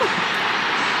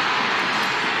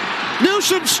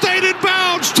 Newsome stayed in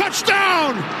bounds.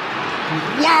 Touchdown.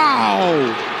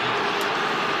 Wow.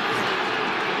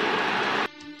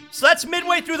 So that's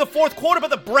midway through the 4th quarter, but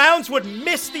the Browns would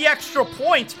miss the extra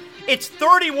point. It's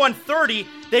 31-30.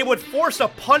 They would force a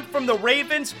punt from the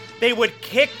Ravens. They would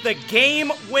kick the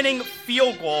game-winning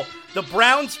field goal. The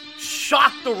Browns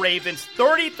shocked the Ravens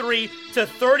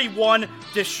 33-31.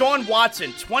 Deshaun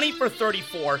Watson, 20 for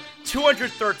 34,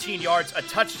 213 yards, a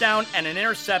touchdown, and an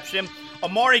interception.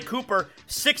 Amari Cooper,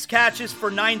 6 catches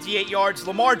for 98 yards.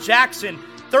 Lamar Jackson,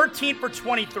 13 for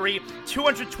 23,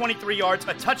 223 yards,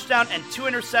 a touchdown, and 2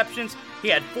 interceptions. He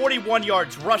had 41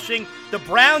 yards rushing. The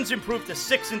Browns improved to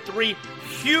 6-3.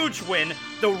 Huge win.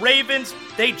 The Ravens,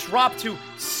 they dropped to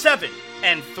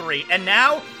 7-3. And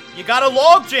now, you got a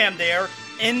logjam there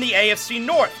in the AFC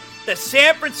North. The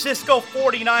San Francisco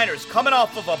 49ers, coming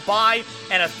off of a bye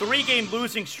and a 3-game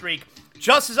losing streak.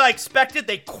 Just as I expected,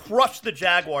 they crushed the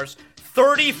Jaguars,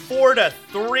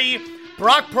 34-3.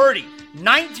 Brock Purdy,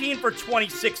 19 for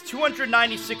 26,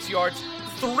 296 yards,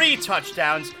 3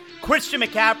 touchdowns. Christian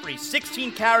McCaffrey,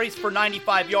 16 carries for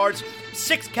 95 yards,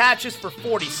 6 catches for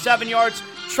 47 yards.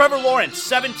 Trevor Lawrence,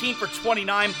 17 for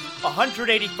 29,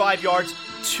 185 yards,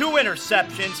 2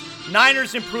 interceptions.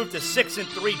 Niners improved to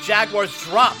 6-3. Jaguars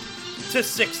dropped to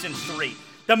 6-3.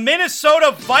 The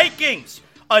Minnesota Vikings,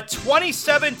 a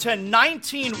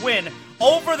 27-19 win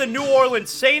over the New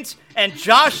Orleans Saints, and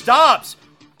Josh Dobbs,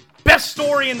 best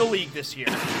story in the league this year.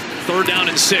 3rd down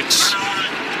and 6.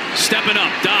 Stepping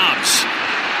up, Dobbs.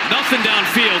 Nothing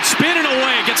downfield, spinning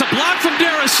away, gets a block from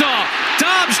Darisaw.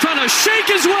 Dobbs trying to shake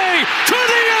his way to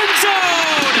the end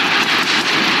zone.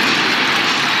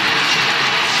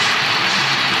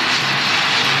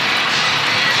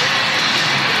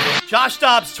 Josh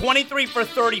Dobbs, 23 for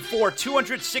 34,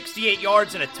 268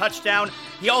 yards and a touchdown.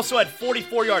 He also had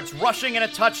 44 yards rushing and a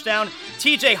touchdown.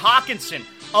 TJ Hawkinson,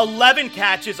 11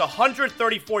 catches,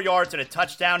 134 yards and a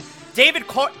touchdown. Derek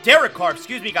Carr,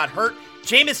 got hurt.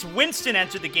 Jameis Winston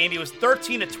entered the game. He was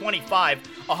 13 of 25,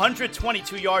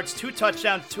 122 yards, 2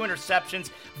 touchdowns, 2 interceptions.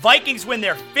 Vikings win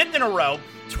their 5th in a row,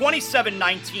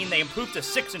 27-19. They improved to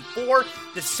 6-4.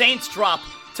 The Saints drop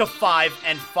to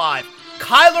 5-5.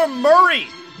 Kyler Murray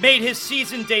made his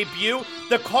season debut.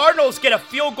 The Cardinals get a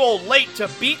field goal late to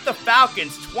beat the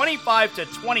Falcons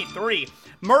 25-23.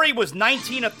 Murray was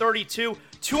 19 of 32,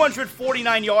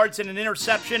 249 yards and an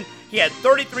interception. He had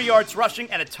 33 yards rushing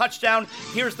and a touchdown.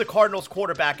 Here's the Cardinals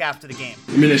quarterback after the game.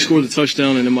 I mean, they scored the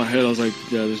touchdown, and in my head, I was like,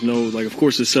 yeah, there's no, of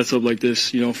course it sets up like this,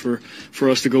 for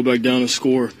us to go back down and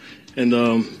score. And,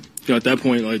 at that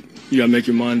point, you got to make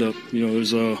your mind up.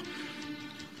 There's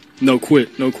no quit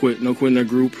in that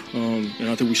group. And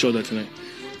I think we showed that tonight.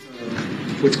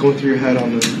 What's going through your head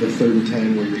on the 3rd and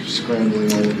 10 where you're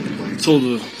scrambling all over the place? Told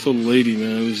the lady,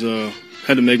 man, it was,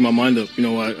 had to make my mind up.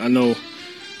 I know,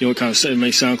 it kind of, it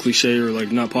may sound cliche or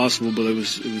not possible, but it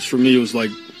was for me, it was at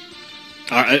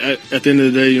the end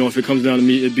of the day, if it comes down to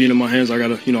me, it being in my hands, I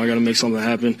gotta make something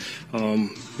happen.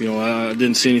 I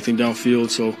didn't see anything downfield,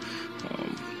 so,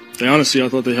 honestly, I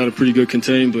thought they had a pretty good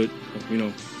contain, but,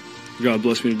 God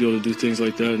blessed me to be able to do things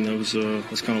like that, and that's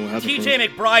kind of what happened. TJ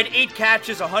McBride, 8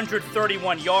 catches,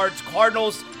 131 yards.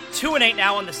 Cardinals 2-8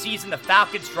 now on the season. The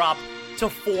Falcons drop to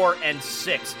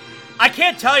 4-6. I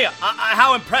can't tell you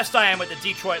how impressed I am with the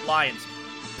Detroit Lions.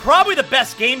 Probably the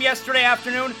best game yesterday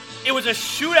afternoon. It was a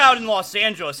shootout in Los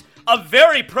Angeles. A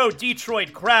very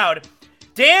pro-Detroit crowd.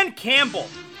 Dan Campbell,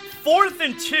 4th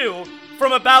and 2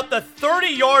 from about the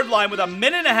 30-yard line with a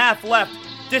minute and a half left,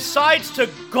 decides to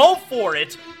go for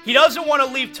it. He doesn't want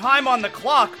to leave time on the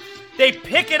clock. They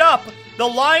pick it up. The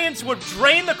Lions would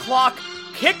drain the clock,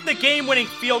 kick the game-winning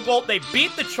field goal. They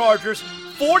beat the Chargers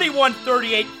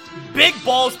 41-38. Big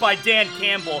balls by Dan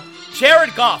Campbell.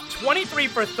 Jared Goff, 23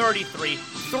 for 33,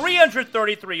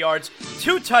 333 yards,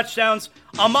 2 touchdowns.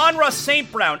 Amon-Ra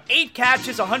St. Brown, 8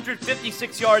 catches,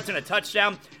 156 yards and a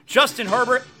touchdown. Justin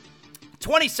Herbert,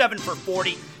 27 for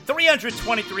 40,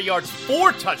 323 yards,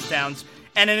 4 touchdowns.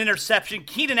 and an interception.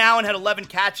 Keenan Allen had 11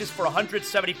 catches for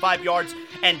 175 yards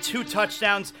and 2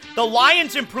 touchdowns. The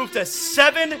Lions improved to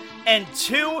 7-2.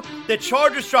 The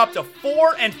Chargers dropped to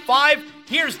 4-5.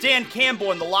 Here's Dan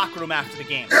Campbell in the locker room after the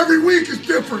game. Every week is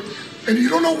different, and you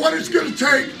don't know what it's going to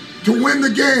take to win the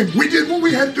game. We did what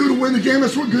we had to do to win the game.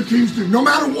 That's what good teams do. No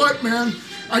matter what, man,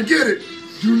 I get it.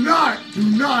 Do not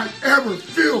ever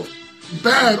feel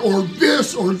bad or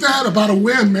this or that about a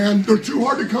win, man. They're too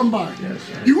hard to come by.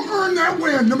 You earn that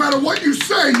win. No matter what you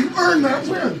say, you earn that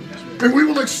win. And we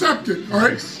will accept it, all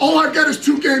right? All I've got is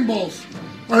 2 game balls.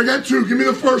 All right, I got 2. Give me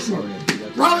the first one.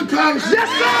 Riley Patterson. Yes,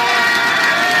 sir!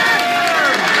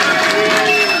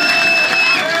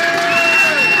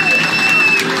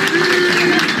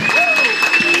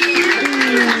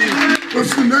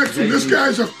 What's the next one? This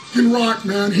guy's a fucking rock,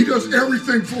 man. He does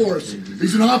everything for us.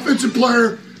 He's an offensive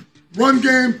player. Run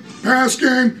game, pass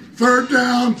game, third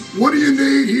down. What do you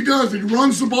need? He does it. He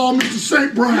runs the ball, Mr.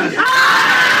 St. Brian.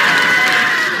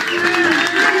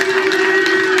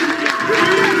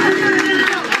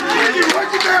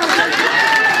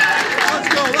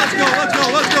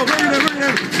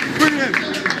 Bring it in.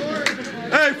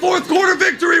 Hey, fourth quarter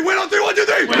victory. Win on 3, 1, 2,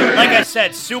 3. Like I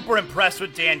said, super impressed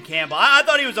with Dan Campbell. I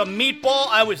thought he was a meatball.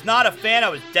 I was not a fan. I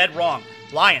was dead wrong.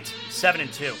 Lions,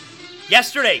 7-2.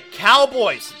 Yesterday,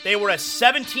 Cowboys, they were a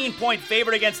 17-point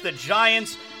favorite against the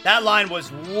Giants. That line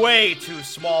was way too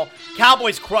small.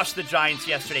 Cowboys crushed the Giants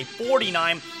yesterday,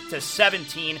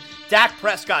 49-17. Dak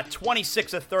Prescott,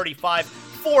 26 of 35,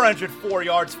 404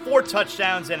 yards, 4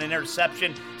 touchdowns, and an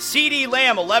interception. CeeDee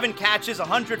Lamb, 11 catches,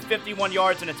 151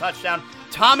 yards, and a touchdown.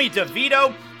 Tommy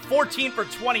DeVito, 14 for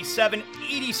 27,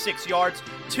 86 yards,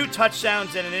 2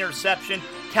 touchdowns, and an interception.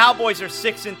 Cowboys are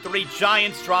 6-3.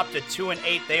 Giants dropped to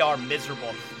 2-8. They are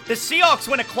miserable. The Seahawks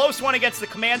win a close one against the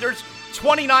Commanders,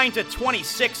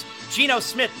 29-26. Geno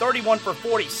Smith, 31 for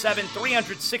 47,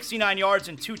 369 yards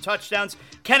and 2 touchdowns.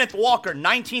 Kenneth Walker,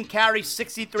 19 carries,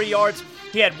 63 yards.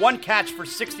 He had 1 catch for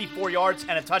 64 yards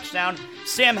and a touchdown.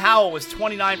 Sam Howell was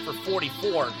 29 for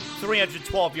 44,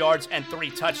 312 yards and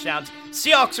 3 touchdowns.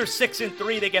 Seahawks are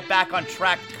 6-3. They get back on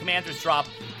track. The Commanders drop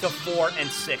to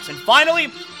 4-6. And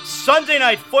finally, Sunday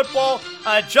Night Football,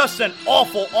 just an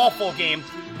awful game.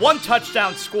 1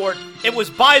 touchdown scored. It was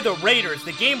by the Raiders.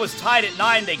 The game was tied at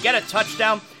 9. They get a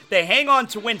touchdown. They hang on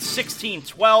to win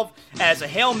 16-12 as a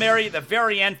Hail Mary at the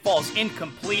very end falls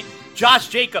incomplete. Josh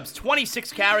Jacobs,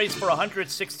 26 carries for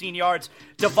 116 yards.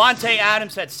 Devontae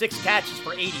Adams had 6 catches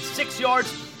for 86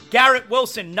 yards. Garrett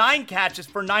Wilson, 9 catches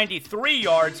for 93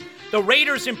 yards. The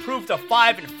Raiders improved to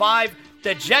 5-5.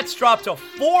 The Jets dropped to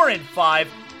 4-5.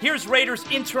 Here's Raiders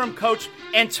interim coach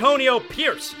Antonio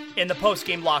Pierce in the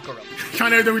postgame locker room.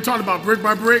 Kind of everything we talked about, brick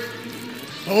by brick,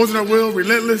 holes in our will,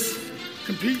 relentless,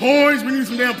 compete. Poise, we need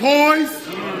some damn poise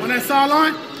on that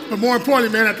sideline. But more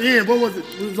importantly, man, at the end, what was it?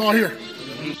 It was all here.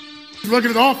 Looking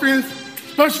at the offense,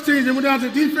 special teams, then went down to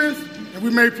the defense, and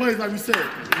we made plays like we said.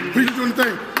 We just doing the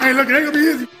thing. Hey, look, it ain't gonna be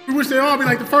easy. We wish they all be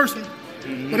like the first one,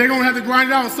 but they're gonna have to grind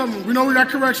it out on something. We know we got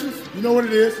corrections. You know what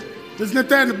it is. Let's nip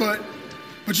that in the butt.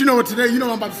 But you know what today, you know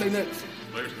what I'm about to say next.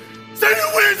 Say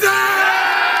you Wednesday!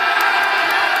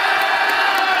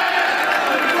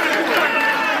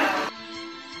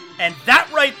 And that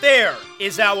right there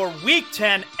is our Week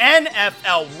 10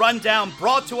 NFL rundown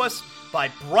brought to us by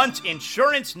Brunt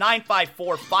Insurance,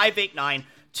 954-589-2204,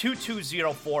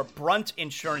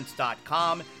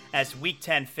 bruntinsurance.com, as Week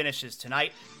 10 finishes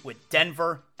tonight with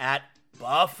Denver at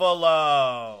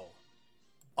Buffalo.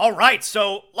 All right,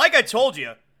 so like I told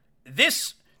you,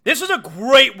 this was a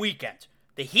great weekend.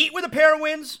 The Heat with a pair of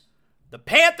wins, the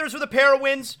Panthers with a pair of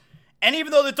wins, and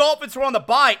even though the Dolphins were on the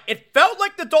bye, it felt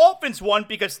like the Dolphins won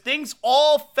because things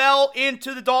all fell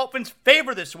into the Dolphins'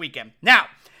 favor this weekend. Now,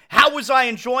 how was I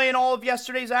enjoying all of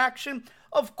yesterday's action?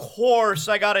 Of course,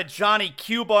 I got a Johnny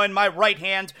Cuba in my right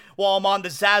hand while I'm on the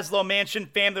Zaslow Mansion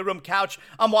family room couch.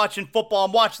 I'm watching football,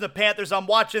 I'm watching the Panthers, I'm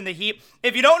watching the Heat.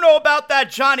 If you don't know about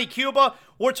that Johnny Cuba,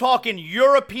 we're talking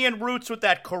European roots with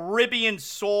that Caribbean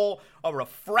soul, a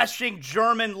refreshing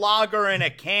German lager in a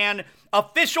can,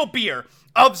 official beer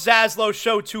of Zaslow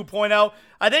Show 2.0.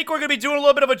 I think we're going to be doing a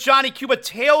little bit of a Johnny Cuba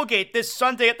tailgate this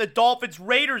Sunday at the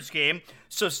Dolphins-Raiders game.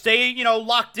 So stay,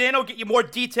 locked in. I'll get you more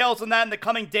details on that in the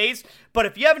coming days. But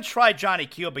if you haven't tried Johnny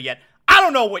Cuba yet, I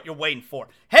don't know what you're waiting for.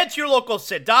 Head to your local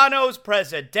Sedano's,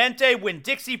 Presidente,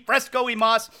 Winn-Dixie, Fresco y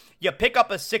Mas. You pick up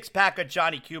a 6-pack of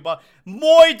Johnny Cuba.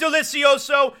 Muy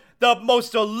delicioso. The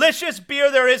most delicious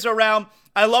beer there is around.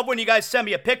 I love when you guys send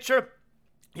me a picture.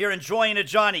 You're enjoying a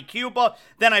Johnny Cuba.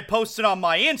 Then I post it on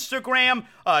my Instagram.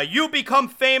 You become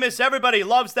famous. Everybody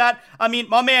loves that. I mean,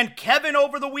 my man Kevin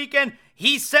over the weekend,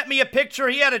 He sent me a picture.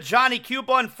 He had a Johnny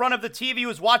Cuba in front of the TV. He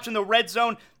was watching the Red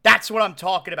Zone. That's what I'm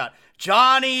talking about.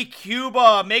 Johnny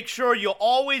Cuba. Make sure you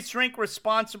always drink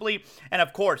responsibly. And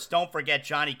of course, don't forget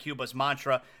Johnny Cuba's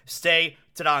mantra, stay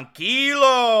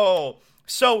tranquilo.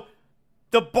 So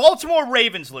the Baltimore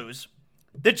Ravens lose.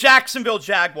 The Jacksonville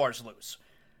Jaguars lose.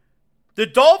 The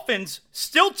Dolphins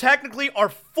still technically are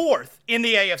 4th in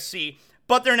the AFC,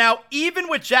 but they're now even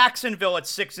with Jacksonville at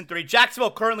 6-3.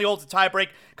 Jacksonville currently holds a tiebreak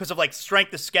because of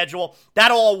strength of schedule.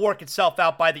 That'll all work itself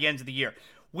out by the end of the year.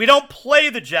 We don't play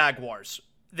the Jaguars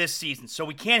this season, so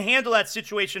we can't handle that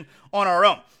situation on our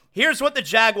own. Here's what the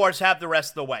Jaguars have the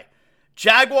rest of the way.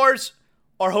 Jaguars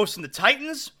are hosting the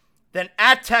Titans, then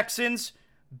at Texans,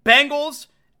 Bengals,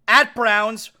 at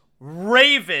Browns,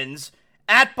 Ravens,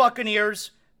 at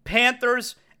Buccaneers,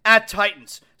 Panthers, at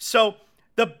Titans. So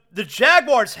the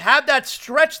Jaguars have that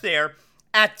stretch there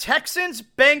at Texans,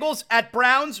 Bengals, at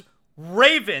Browns,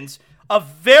 Ravens, a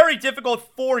very difficult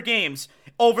 4 games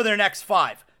over their next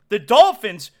 5. The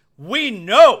Dolphins, we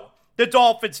know the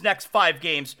Dolphins' next 5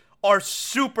 games are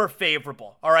super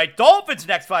favorable. All right, Dolphins'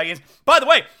 next 5 games. By the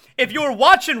way, if you were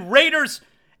watching Raiders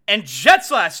and Jets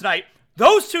last night,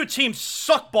 those 2 teams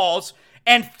suck balls,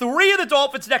 and 3 of the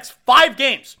Dolphins' next 5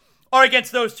 games are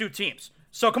against those 2 teams.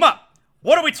 So come on,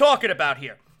 what are we talking about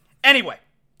here? Anyway,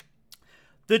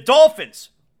 the Dolphins,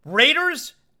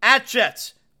 Raiders, at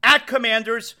Jets, at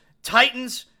Commanders,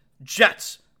 Titans,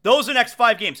 Jets. Those are the next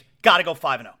 5 games. Gotta go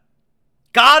 5-0.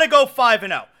 Gotta go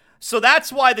 5-0. So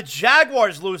that's why the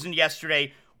Jaguars losing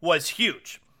yesterday was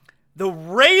huge. The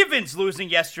Ravens losing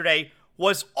yesterday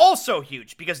was also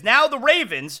huge because now the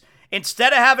Ravens,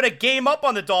 instead of having a game up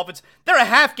on the Dolphins, they're a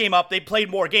half game up. They played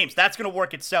more games. That's going to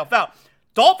work itself out.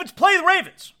 Dolphins play the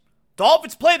Ravens.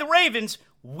 Dolphins play the Ravens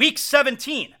week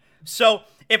 17. So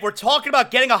if we're talking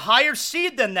about getting a higher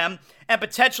seed than them and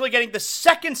potentially getting the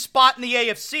 2nd spot in the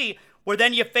AFC, where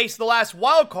then you face the last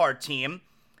wildcard team,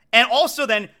 and also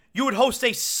then you would host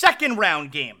a 2nd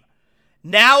round game.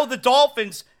 Now the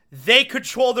Dolphins, they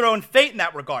control their own fate in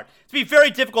that regard. It's going to be very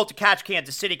difficult to catch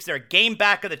Kansas City because they're a game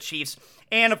back of the Chiefs.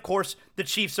 And, of course, the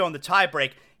Chiefs own the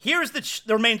tiebreak. Here's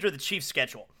the remainder of the Chiefs'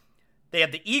 schedule. They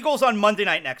have the Eagles on Monday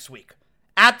night next week,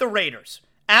 at the Raiders,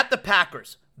 at the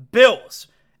Packers, Bills,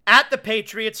 at the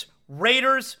Patriots,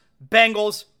 Raiders,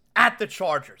 Bengals, at the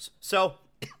Chargers. So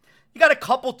you got a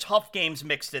couple tough games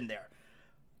mixed in there.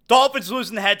 Dolphins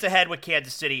losing the head-to-head with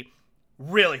Kansas City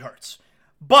really hurts.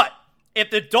 But if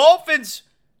the Dolphins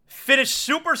finish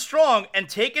super strong and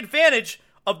take advantage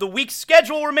of the week's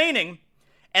schedule remaining,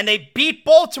 and they beat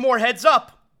Baltimore heads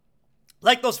up,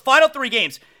 like those final 3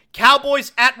 games,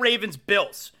 Cowboys, at Ravens,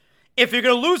 Bills. If you're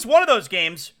going to lose one of those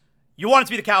games, you want it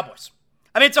to be the Cowboys.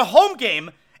 I mean, it's a home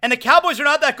game, and the Cowboys are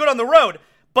not that good on the road,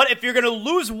 but if you're going to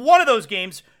lose one of those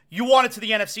games, you want it to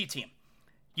the NFC team.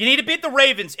 You need to beat the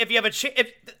Ravens if you have a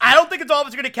I don't think the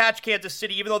Dolphins are going to catch Kansas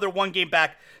City, even though they're 1 game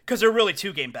back, because they're really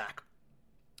 2 game back.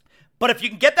 But if you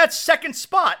can get that 2nd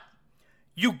spot,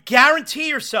 you guarantee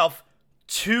yourself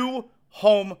 2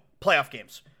 home playoff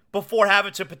games before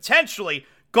having to potentially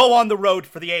go on the road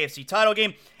for the AFC title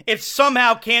game. If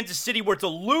somehow Kansas City were to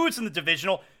lose in the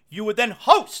divisional, you would then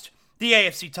host the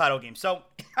AFC title game. So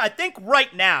I think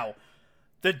right now,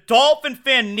 the Dolphin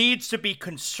fan needs to be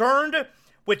concerned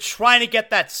with trying to get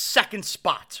that 2nd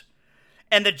spot.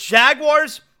 And the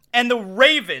Jaguars and the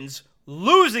Ravens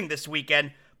losing this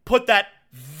weekend put that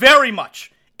very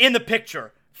much in the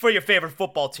picture for your favorite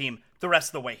football team the rest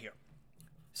of the way here.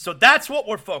 So that's what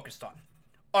we're focused on.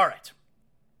 All right.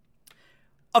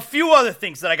 A few other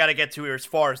things that I got to get to here as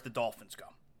far as the Dolphins go.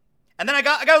 And then I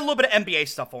got a little bit of NBA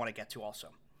stuff I want to get to also.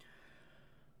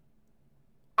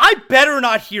 I better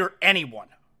not hear anyone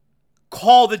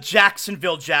call the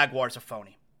Jacksonville Jaguars a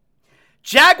phony.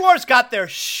 Jaguars got their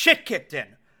shit kicked in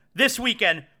this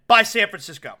weekend by San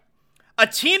Francisco. A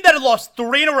team that had lost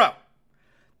 3 in a row.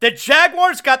 The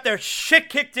Jaguars got their shit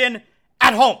kicked in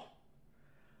at home.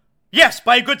 Yes,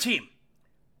 by a good team.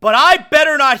 But I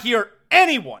better not hear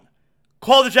anyone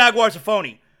call the Jaguars a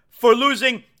phony for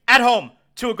losing at home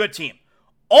to a good team.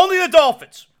 Only the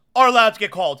Dolphins are allowed to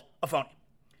get called a phony.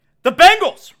 The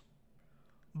Bengals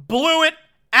blew it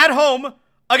at home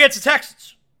against the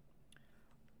Texans.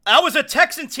 That was a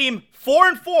Texan team,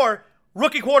 4-4,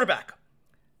 rookie quarterback.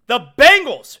 The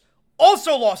Bengals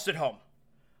also lost at home.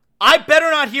 I better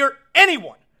not hear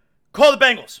anyone call the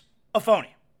Bengals a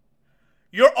phony.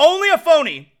 You're only a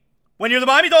phony when you're the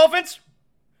Miami Dolphins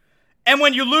and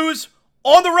when you lose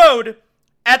on the road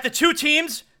at the 2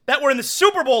 teams that were in the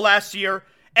Super Bowl last year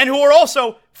and who are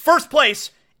also first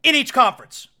place in each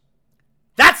conference.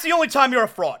 That's the only time you're a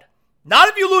fraud. Not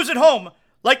if you lose at home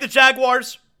like the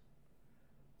Jaguars,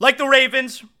 like the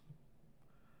Ravens,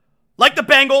 like the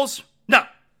Bengals. No.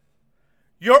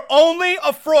 You're only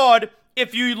a fraud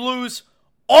if you lose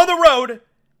on the road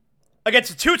against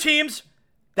the two teams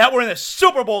that were in the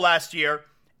Super Bowl last year,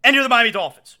 and you're the Miami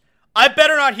Dolphins. I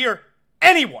better not hear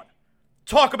anyone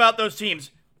talk about those teams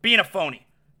being a phony.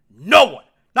 No one.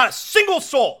 Not a single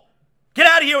soul. Get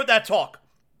out of here with that talk.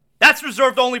 That's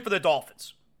reserved only for the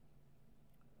Dolphins.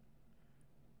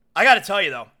 I got to tell you,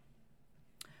 though,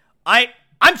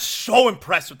 I'm so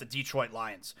impressed with the Detroit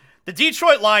Lions. The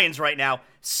Detroit Lions right now,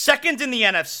 second in the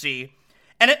NFC.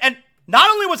 And not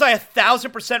only was I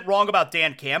 1,000% wrong about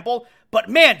Dan Campbell, but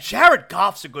man, Jared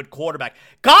Goff's a good quarterback.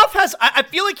 Goff has, I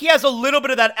feel like he has a little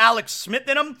bit of that Alex Smith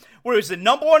in him, where he was the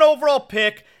number 1 overall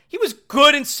pick. He was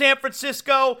good in San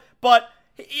Francisco, but,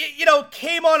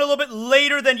 came on a little bit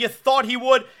later than you thought he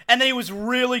would, and then he was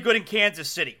really good in Kansas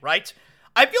City, right?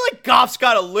 I feel like Goff's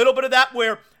got a little bit of that,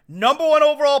 where number 1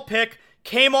 overall pick,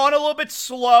 came on a little bit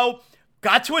slow,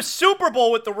 got to a Super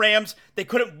Bowl with the Rams. They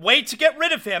couldn't wait to get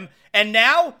rid of him, and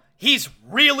now he's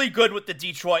really good with the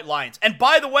Detroit Lions. And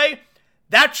by the way,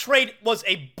 that trade was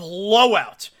a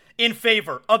blowout in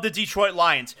favor of the Detroit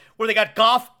Lions, where they got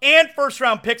Goff and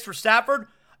first-round picks for Stafford.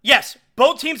 Yes,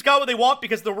 both teams got what they want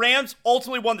because the Rams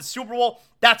ultimately won the Super Bowl.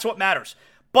 That's what matters.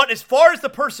 But as far as the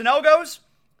personnel goes,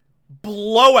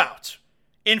 blowout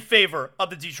in favor of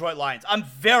the Detroit Lions. I'm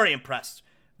very impressed.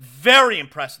 Very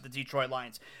impressed with the Detroit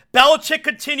Lions. Belichick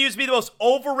continues to be the most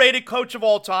overrated coach of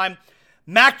all time.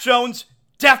 Mac Jones,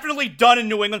 definitely done in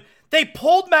New England. They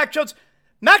pulled Mac Jones.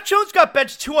 Mac Jones got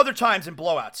benched 2 other times in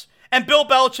blowouts. And Bill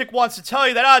Belichick wants to tell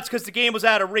you that, it's because the game was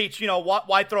out of reach.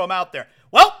 Why throw him out there?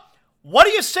 Well, what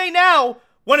do you say now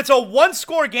when it's a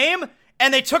 1-score game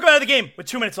and they took him out of the game with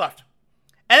 2 minutes left?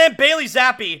 And then Bailey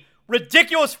Zappi,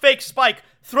 ridiculous fake spike,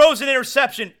 throws an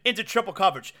interception into triple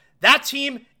coverage. That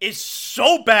team is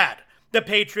so bad, the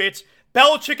Patriots.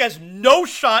 Belichick has no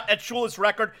shot at Shula's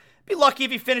record. Be lucky if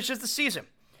he finishes the season.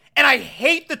 And I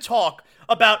hate the talk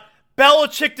about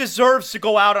Belichick deserves to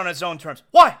go out on his own terms.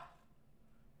 Why?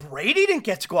 Brady didn't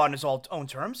get to go out on his own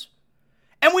terms.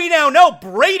 And we now know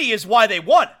Brady is why they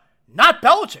won, not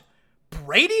Belichick.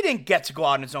 Brady didn't get to go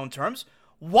out on his own terms.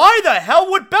 Why the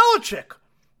hell would Belichick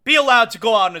be allowed to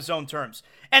go out on his own terms?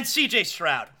 And CJ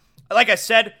Stroud, like I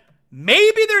said,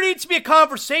 maybe there needs to be a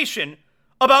conversation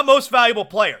about most valuable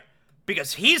player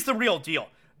because he's the real deal.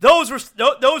 Those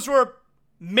were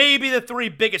maybe the 3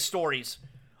 biggest stories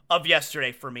of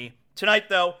yesterday for me. Tonight,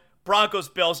 though,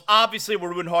 Broncos-Bills. Obviously,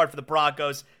 we're rooting hard for the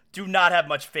Broncos. Do not have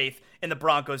much faith in the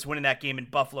Broncos winning that game in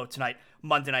Buffalo tonight,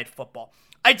 Monday Night Football.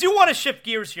 I do want to shift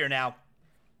gears here now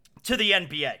to the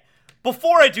NBA.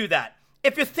 Before I do that,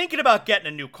 if you're thinking about getting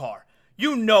a new car,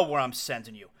 you know where I'm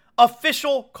sending you.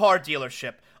 Official car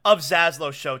dealership of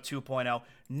Zaslow Show 2.0,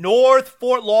 North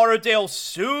Fort Lauderdale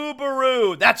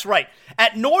Subaru. That's right.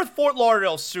 At North Fort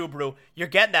Lauderdale Subaru, you're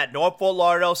getting that North Fort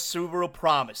Lauderdale Subaru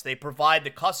promise. They provide the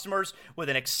customers with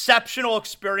an exceptional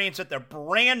experience at their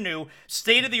brand new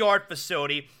state-of-the-art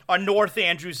facility on North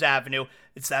Andrews Avenue.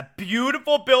 It's that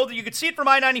beautiful building. You can see it from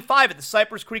I-95 at the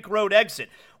Cypress Creek Road exit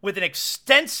with an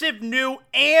extensive new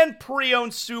and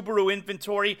pre-owned Subaru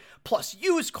inventory, plus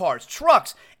used cars,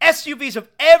 trucks, SUVs of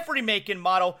every make and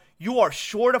model. You are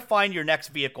sure to find your next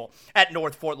vehicle at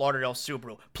North Fort Lauderdale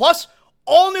Subaru. Plus,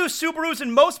 all new Subarus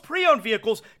and most pre-owned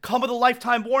vehicles come with a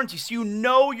lifetime warranty, so you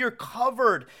know you're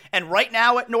covered. And right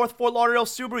now at North Fort Lauderdale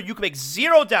Subaru, you can make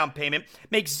 0 down payment,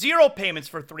 make 0 payments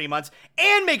for 3 months,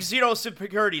 and make 0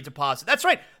 security deposit. That's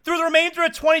right, through the remainder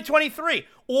of 2023.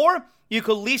 Or you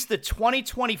could lease the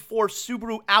 2024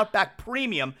 Subaru Outback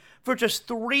Premium for just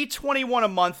 $321 a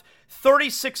month,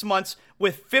 36 months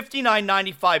with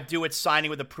 $59.95 due at signing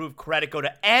with approved credit. Go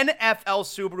to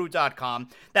nflsubaru.com.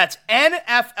 That's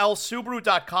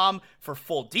nflsubaru.com for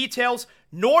full details.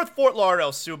 North Fort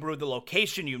Lauderdale Subaru, the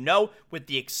location you know with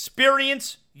the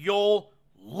experience you'll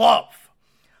love.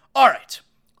 All right,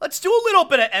 let's do a little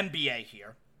bit of NBA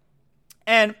here.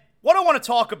 And what I want to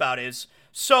talk about is,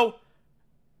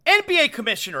 NBA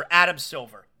Commissioner Adam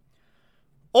Silver,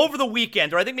 over the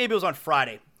weekend, or I think maybe it was on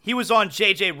Friday, he was on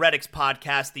JJ Redick's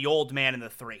podcast, The Old Man and the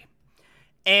Three.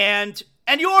 And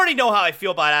you already know how I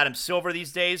feel about Adam Silver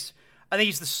these days. I think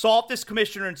he's the softest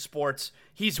commissioner in sports.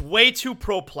 He's way too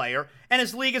pro player, and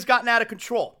his league has gotten out of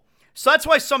control. So that's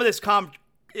why some of this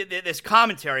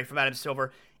commentary from Adam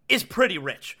Silver is pretty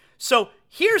rich. So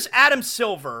here's Adam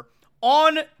Silver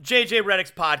on JJ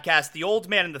Redick's podcast, The Old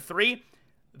Man and the Three,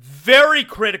 very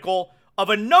critical of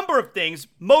a number of things,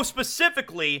 most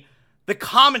specifically the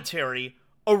commentary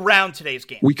around today's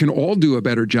game. We can all do a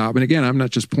better job. And again, I'm not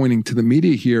just pointing to the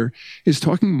media here, is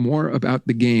talking more about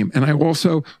the game. And I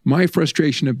also, my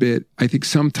frustration a bit, I think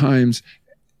sometimes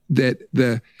that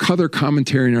the color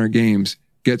commentary in our games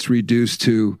gets reduced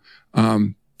to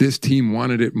this team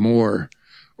wanted it more,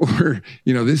 or,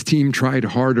 this team tried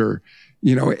harder,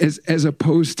 as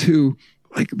opposed to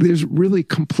like, there's really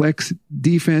complex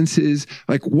defenses.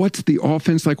 Like, what's the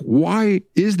offense? Like, why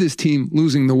is this team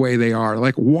losing the way they are?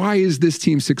 Like, why is this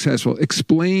team successful?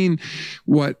 Explain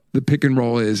what the pick and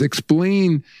roll is.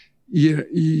 Explain,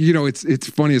 it's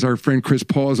funny, as our friend Chris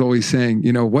Paul is always saying,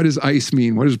 what does ice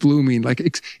mean? What does blue mean? Like,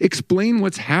 explain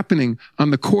what's happening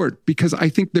on the court, because I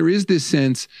think there is this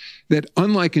sense that,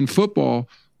 unlike in football,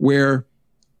 where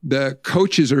the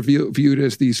coaches are viewed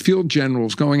as these field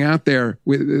generals going out there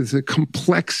with the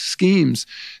complex schemes,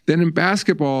 then in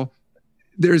basketball,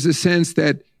 there's a sense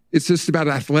that it's just about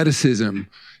athleticism,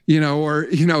 or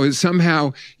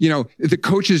somehow, the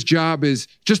coach's job is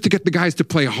just to get the guys to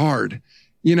play hard,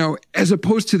 as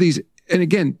opposed to these. And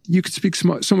again, you could speak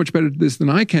so much better to this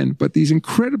than I can, but these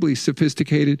incredibly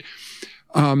sophisticated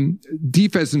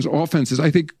defenses, offenses. I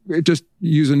think, just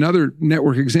use another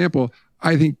network example,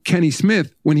 I think Kenny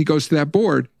Smith, when he goes to that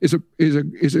board, is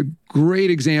a great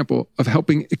example of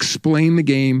helping explain the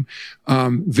game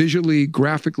visually,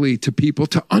 graphically to people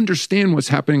to understand what's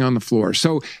happening on the floor.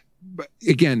 So,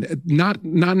 again, not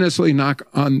necessarily knock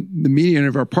on the media and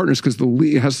of our partners, because the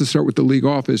league has to start with the league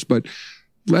office, but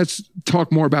let's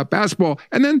talk more about basketball.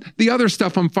 And then the other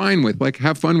stuff I'm fine with, like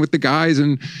have fun with the guys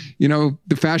and,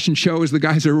 the fashion show as the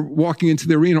guys are walking into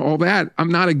the arena, all that.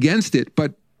 I'm not against it,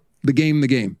 but the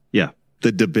game. Yeah.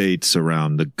 The debates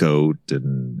around the GOAT,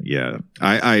 and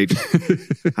I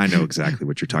know exactly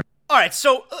what you're talking about. All right,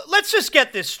 so let's just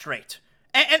get this straight.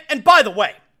 And by the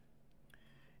way,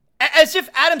 as if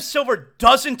Adam Silver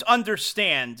doesn't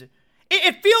understand,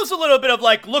 it feels a little bit of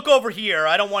like, look over here,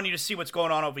 I don't want you to see what's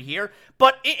going on over here.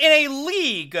 But in a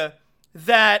league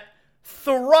that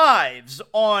thrives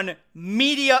on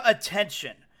media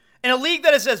attention, in a league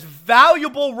that is as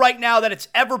valuable right now that it's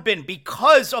ever been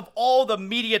because of all the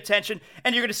media attention,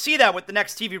 and you're going to see that with the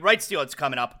next TV rights deal that's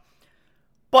coming up.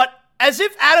 But as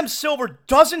if Adam Silver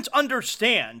doesn't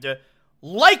understand,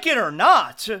 like it or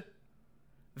not,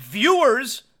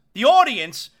 viewers, the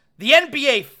audience, the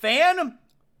NBA fan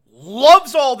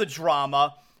loves all the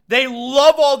drama. They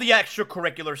love all the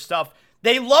extracurricular stuff.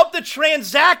 They love the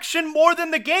transaction more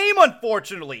than the game,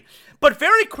 unfortunately. But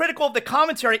very critical of the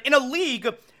commentary in a league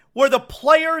where the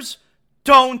players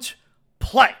don't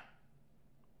play.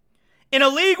 In a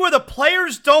league where the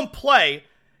players don't play,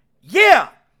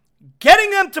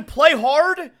 getting them to play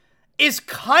hard is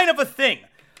kind of a thing.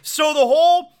 So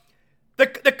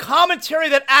the commentary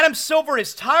that Adam Silver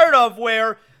is tired of,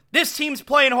 where this team's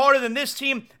playing harder than this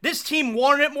team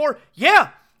wanted it more,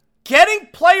 getting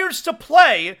players to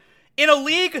play in a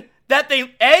league that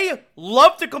they, A,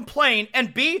 love to complain,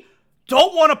 and B,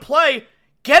 don't want to play,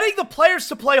 getting the players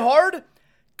to play hard,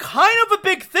 kind of a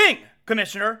big thing,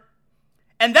 Commissioner.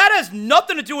 And that has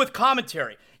nothing to do with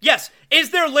commentary. Yes,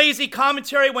 is there lazy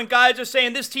commentary when guys are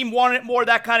saying this team wanted it more,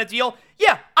 that kind of deal?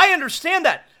 Yeah, I understand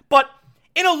that. But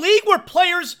in a league where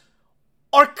players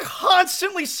are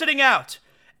constantly sitting out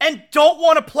and don't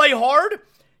want to play hard,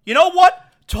 you know what?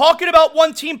 Talking about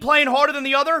one team playing harder than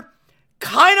the other,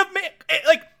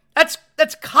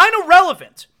 that's kind of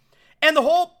relevant. And the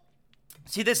whole,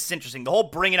 see, this is interesting. The whole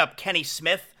bringing up Kenny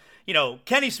Smith,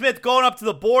 Kenny Smith going up to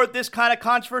the board, this kind of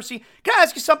controversy. Can I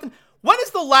ask you something? When is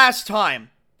the last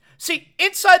time? See,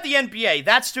 Inside the NBA,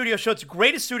 that studio show, it's the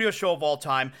greatest studio show of all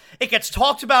time. It gets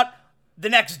talked about the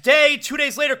next day, 2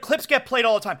 days later, clips get played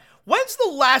all the time. When's the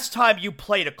last time you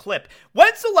played a clip?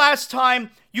 When's the last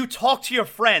time you talked to your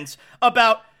friends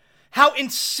about how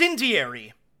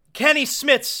incendiary Kenny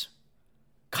Smith's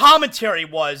commentary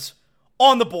was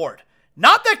on the board?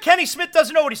 Not that Kenny Smith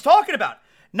doesn't know what he's talking about.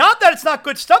 Not that it's not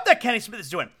good stuff that Kenny Smith is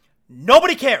doing.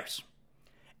 Nobody cares.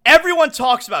 Everyone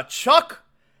talks about Chuck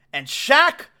and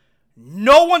Shaq.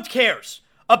 No one cares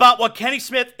about what Kenny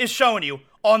Smith is showing you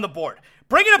on the board.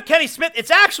 Bringing up Kenny Smith,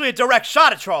 it's actually a direct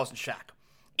shot at Charles and Shaq,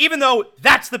 even though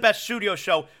that's the best studio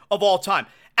show of all time.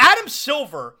 Adam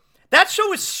Silver, that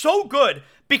show is so good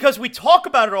because we talk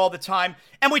about it all the time,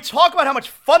 and we talk about how much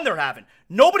fun they're having.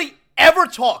 Nobody ever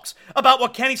talks about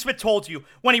what Kenny Smith told you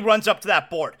when he runs up to that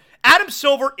board. Adam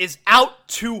Silver is out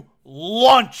to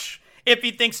lunch if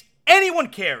he thinks anyone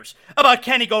cares about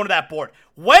Kenny going to that board.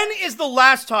 When is the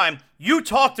last time you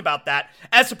talked about that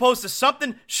as opposed to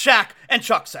something Shaq and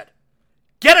Chuck said?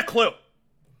 Get a clue.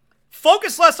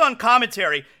 Focus less on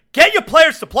commentary. Get your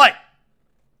players to play.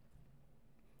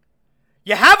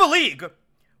 You have a league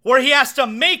where he has to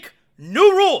make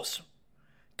new rules,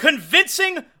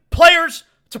 convincing players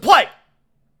to play.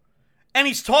 And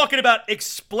he's talking about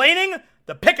explaining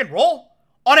the pick and roll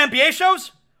on NBA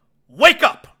shows? Wake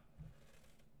up.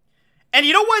 And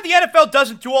you know why the NFL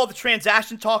doesn't do all the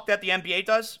transaction talk that the NBA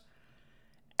does?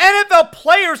 NFL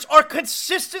players are NFL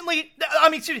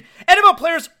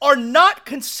players are not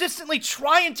consistently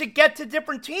trying to get to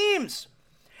different teams.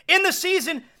 In the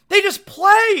season, they just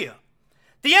play.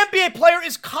 The NBA player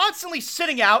is constantly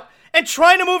sitting out and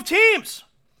trying to move teams.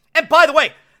 And by the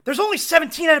way, there's only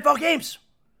 17 NFL games.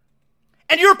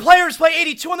 And your players play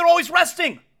 82 and they're always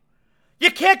resting. You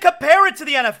can't compare it to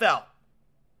the NFL.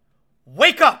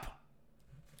 Wake up.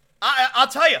 I'll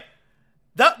tell you,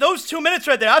 those 2 minutes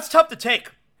right there, that's tough to take.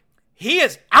 He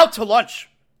is out to lunch,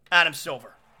 Adam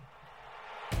Silver.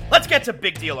 Let's get to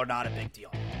big deal or not a big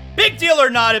deal. Big deal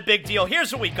or not a big deal.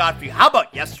 Here's what we got for you. How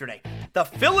about yesterday? The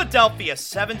Philadelphia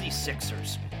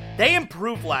 76ers. They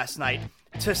improved last night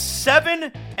to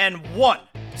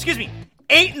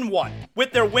 8-1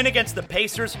 with their win against the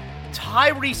Pacers.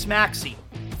 Tyrese Maxey,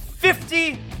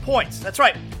 50 points. That's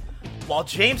right. While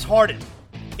James Harden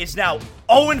is now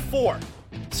 0-4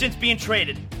 since being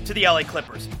traded to the LA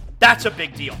Clippers. That's a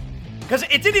big deal. Because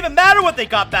it didn't even matter what they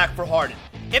got back for Harden.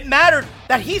 It mattered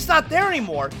that he's not there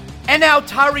anymore, and now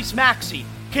Tyrese Maxey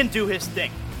can do his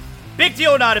thing. Big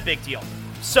deal or not a big deal?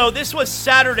 So this was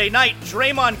Saturday night.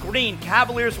 Draymond Green,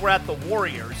 Cavaliers were at the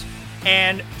Warriors,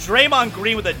 and Draymond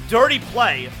Green with a dirty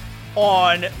play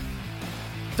on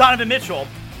Donovan Mitchell.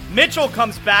 Mitchell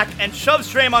comes back and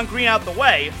shoves Draymond Green out the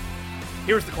way.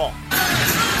 Here's the call.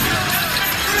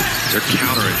 Their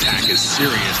counterattack is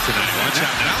serious tonight. Watch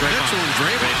out now. Mitchell and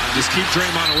Draymond. Just keep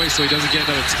Draymond away so he doesn't get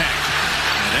another tech.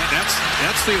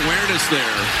 That's the awareness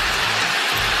there.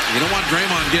 You don't want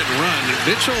Draymond getting run.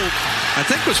 Mitchell, I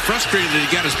think, was frustrated that he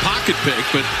got his pocket pick,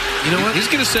 but you know what? He's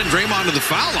going to send Draymond to the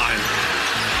foul line.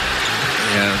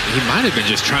 Yeah, he might have been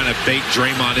just trying to bait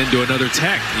Draymond into another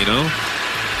tech, you know?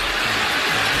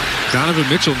 Donovan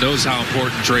Mitchell knows how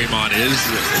important Draymond is.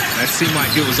 That seemed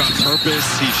like it was on purpose.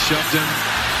 He shoved him.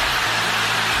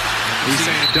 He's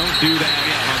saying, don't do that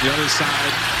on the other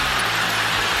side.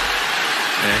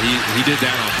 Yeah, he did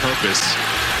that on purpose.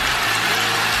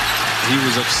 He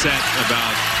was upset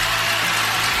about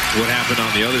what happened on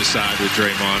the other side with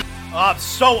Draymond. I'm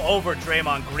so over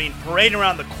Draymond Green, parading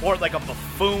around the court like a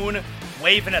buffoon,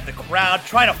 waving at the crowd,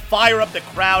 trying to fire up the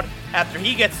crowd after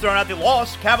he gets thrown out. They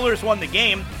lost. Cavaliers won the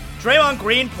game. Draymond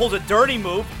Green pulls a dirty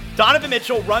move. Donovan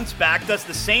Mitchell runs back, does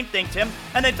the same thing to him,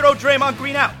 and they throw Draymond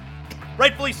Green out.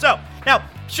 Rightfully so. Now,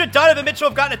 should Donovan Mitchell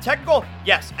have gotten a technical?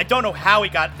 Yes. I don't know how he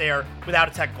got there without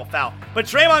a technical foul. But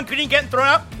Draymond Green getting thrown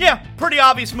out? Yeah, pretty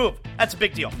obvious move. That's a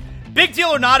big deal. Big deal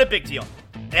or not a big deal?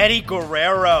 Eddie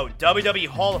Guerrero, WWE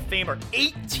Hall of Famer,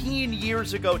 18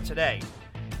 years ago today.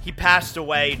 He passed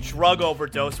away, drug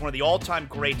overdose, one of the all-time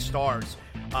great stars.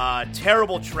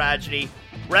 Terrible tragedy.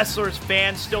 Wrestlers,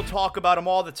 fans still talk about him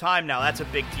all the time now. That's a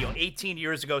big deal. 18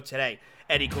 years ago today,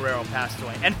 Eddie Guerrero passed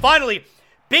away. And finally,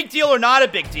 big deal or not a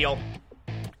big deal?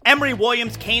 Emory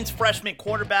Williams, Canes freshman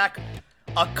quarterback,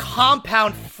 a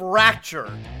compound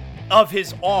fracture of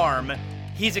his arm.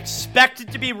 He's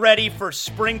expected to be ready for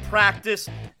spring practice.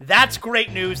 That's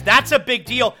great news. That's a big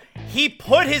deal. He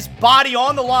put his body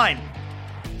on the line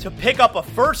to pick up a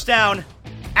first down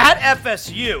at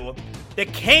FSU. The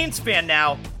Canes fan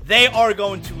now, they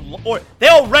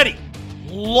already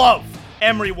love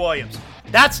Emory Williams.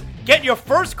 That's get your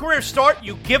first career start.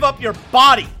 You give up your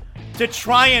body to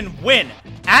try and win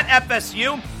at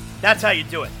FSU. That's how you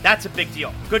do it. That's a big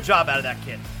deal. Good job out of that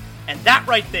kid. And that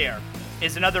right there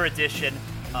is another edition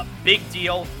of Big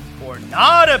Deal or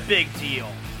Not a Big Deal.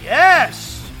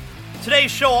 Yes!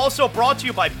 Today's show also brought to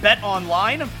you by Bet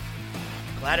Online.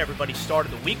 Glad everybody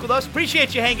started the week with us.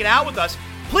 Appreciate you hanging out with us.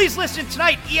 Please listen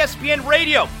tonight, ESPN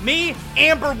Radio. Me,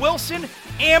 Amber Wilson,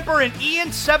 Amber and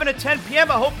Ian, 7 to 10 p.m.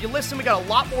 I hope you listen. We got a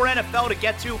lot more NFL to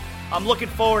get to. I'm looking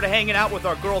forward to hanging out with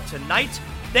our girl tonight.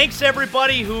 Thanks to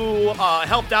everybody who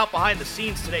helped out behind the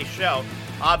scenes today's show.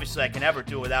 Obviously, I can never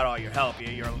do it without all your help.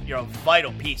 You're a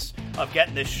vital piece of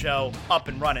getting this show up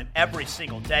and running every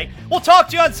single day. We'll talk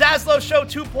to you on Zaslow Show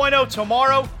 2.0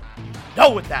 tomorrow. You know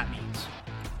what that means.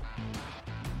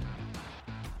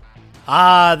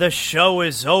 The show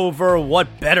is over.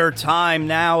 What better time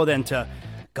now than to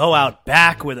go out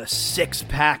back with a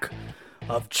six-pack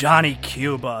of Johnny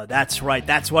Cuba. That's right.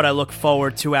 That's what I look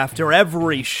forward to after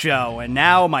every show. And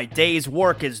now my day's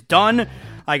work is done.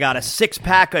 I got a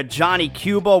six-pack of Johnny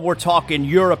Cuba. We're talking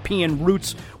European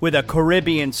roots with a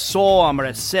Caribbean soul. I'm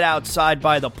going to sit outside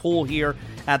by the pool here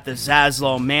at the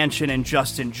Zaslow Mansion and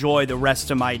just enjoy the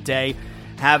rest of my day.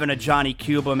 Having a Johnny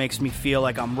Cuba makes me feel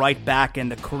like I'm right back in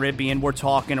the Caribbean. We're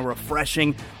talking a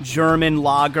refreshing German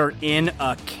lager in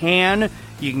a can.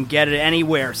 You can get it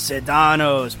anywhere.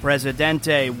 Sedano's,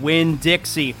 Presidente,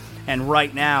 Winn-Dixie. And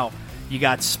right now, you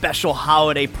got special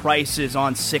holiday prices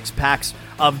on 6-packs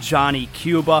of Johnny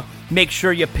Cuba. Make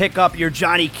sure you pick up your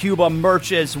Johnny Cuba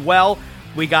merch as well.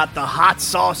 We got the hot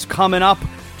sauce coming up.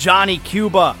 Johnny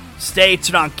Cuba, stay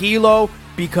tranquilo,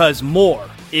 because more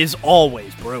is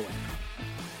always brewing.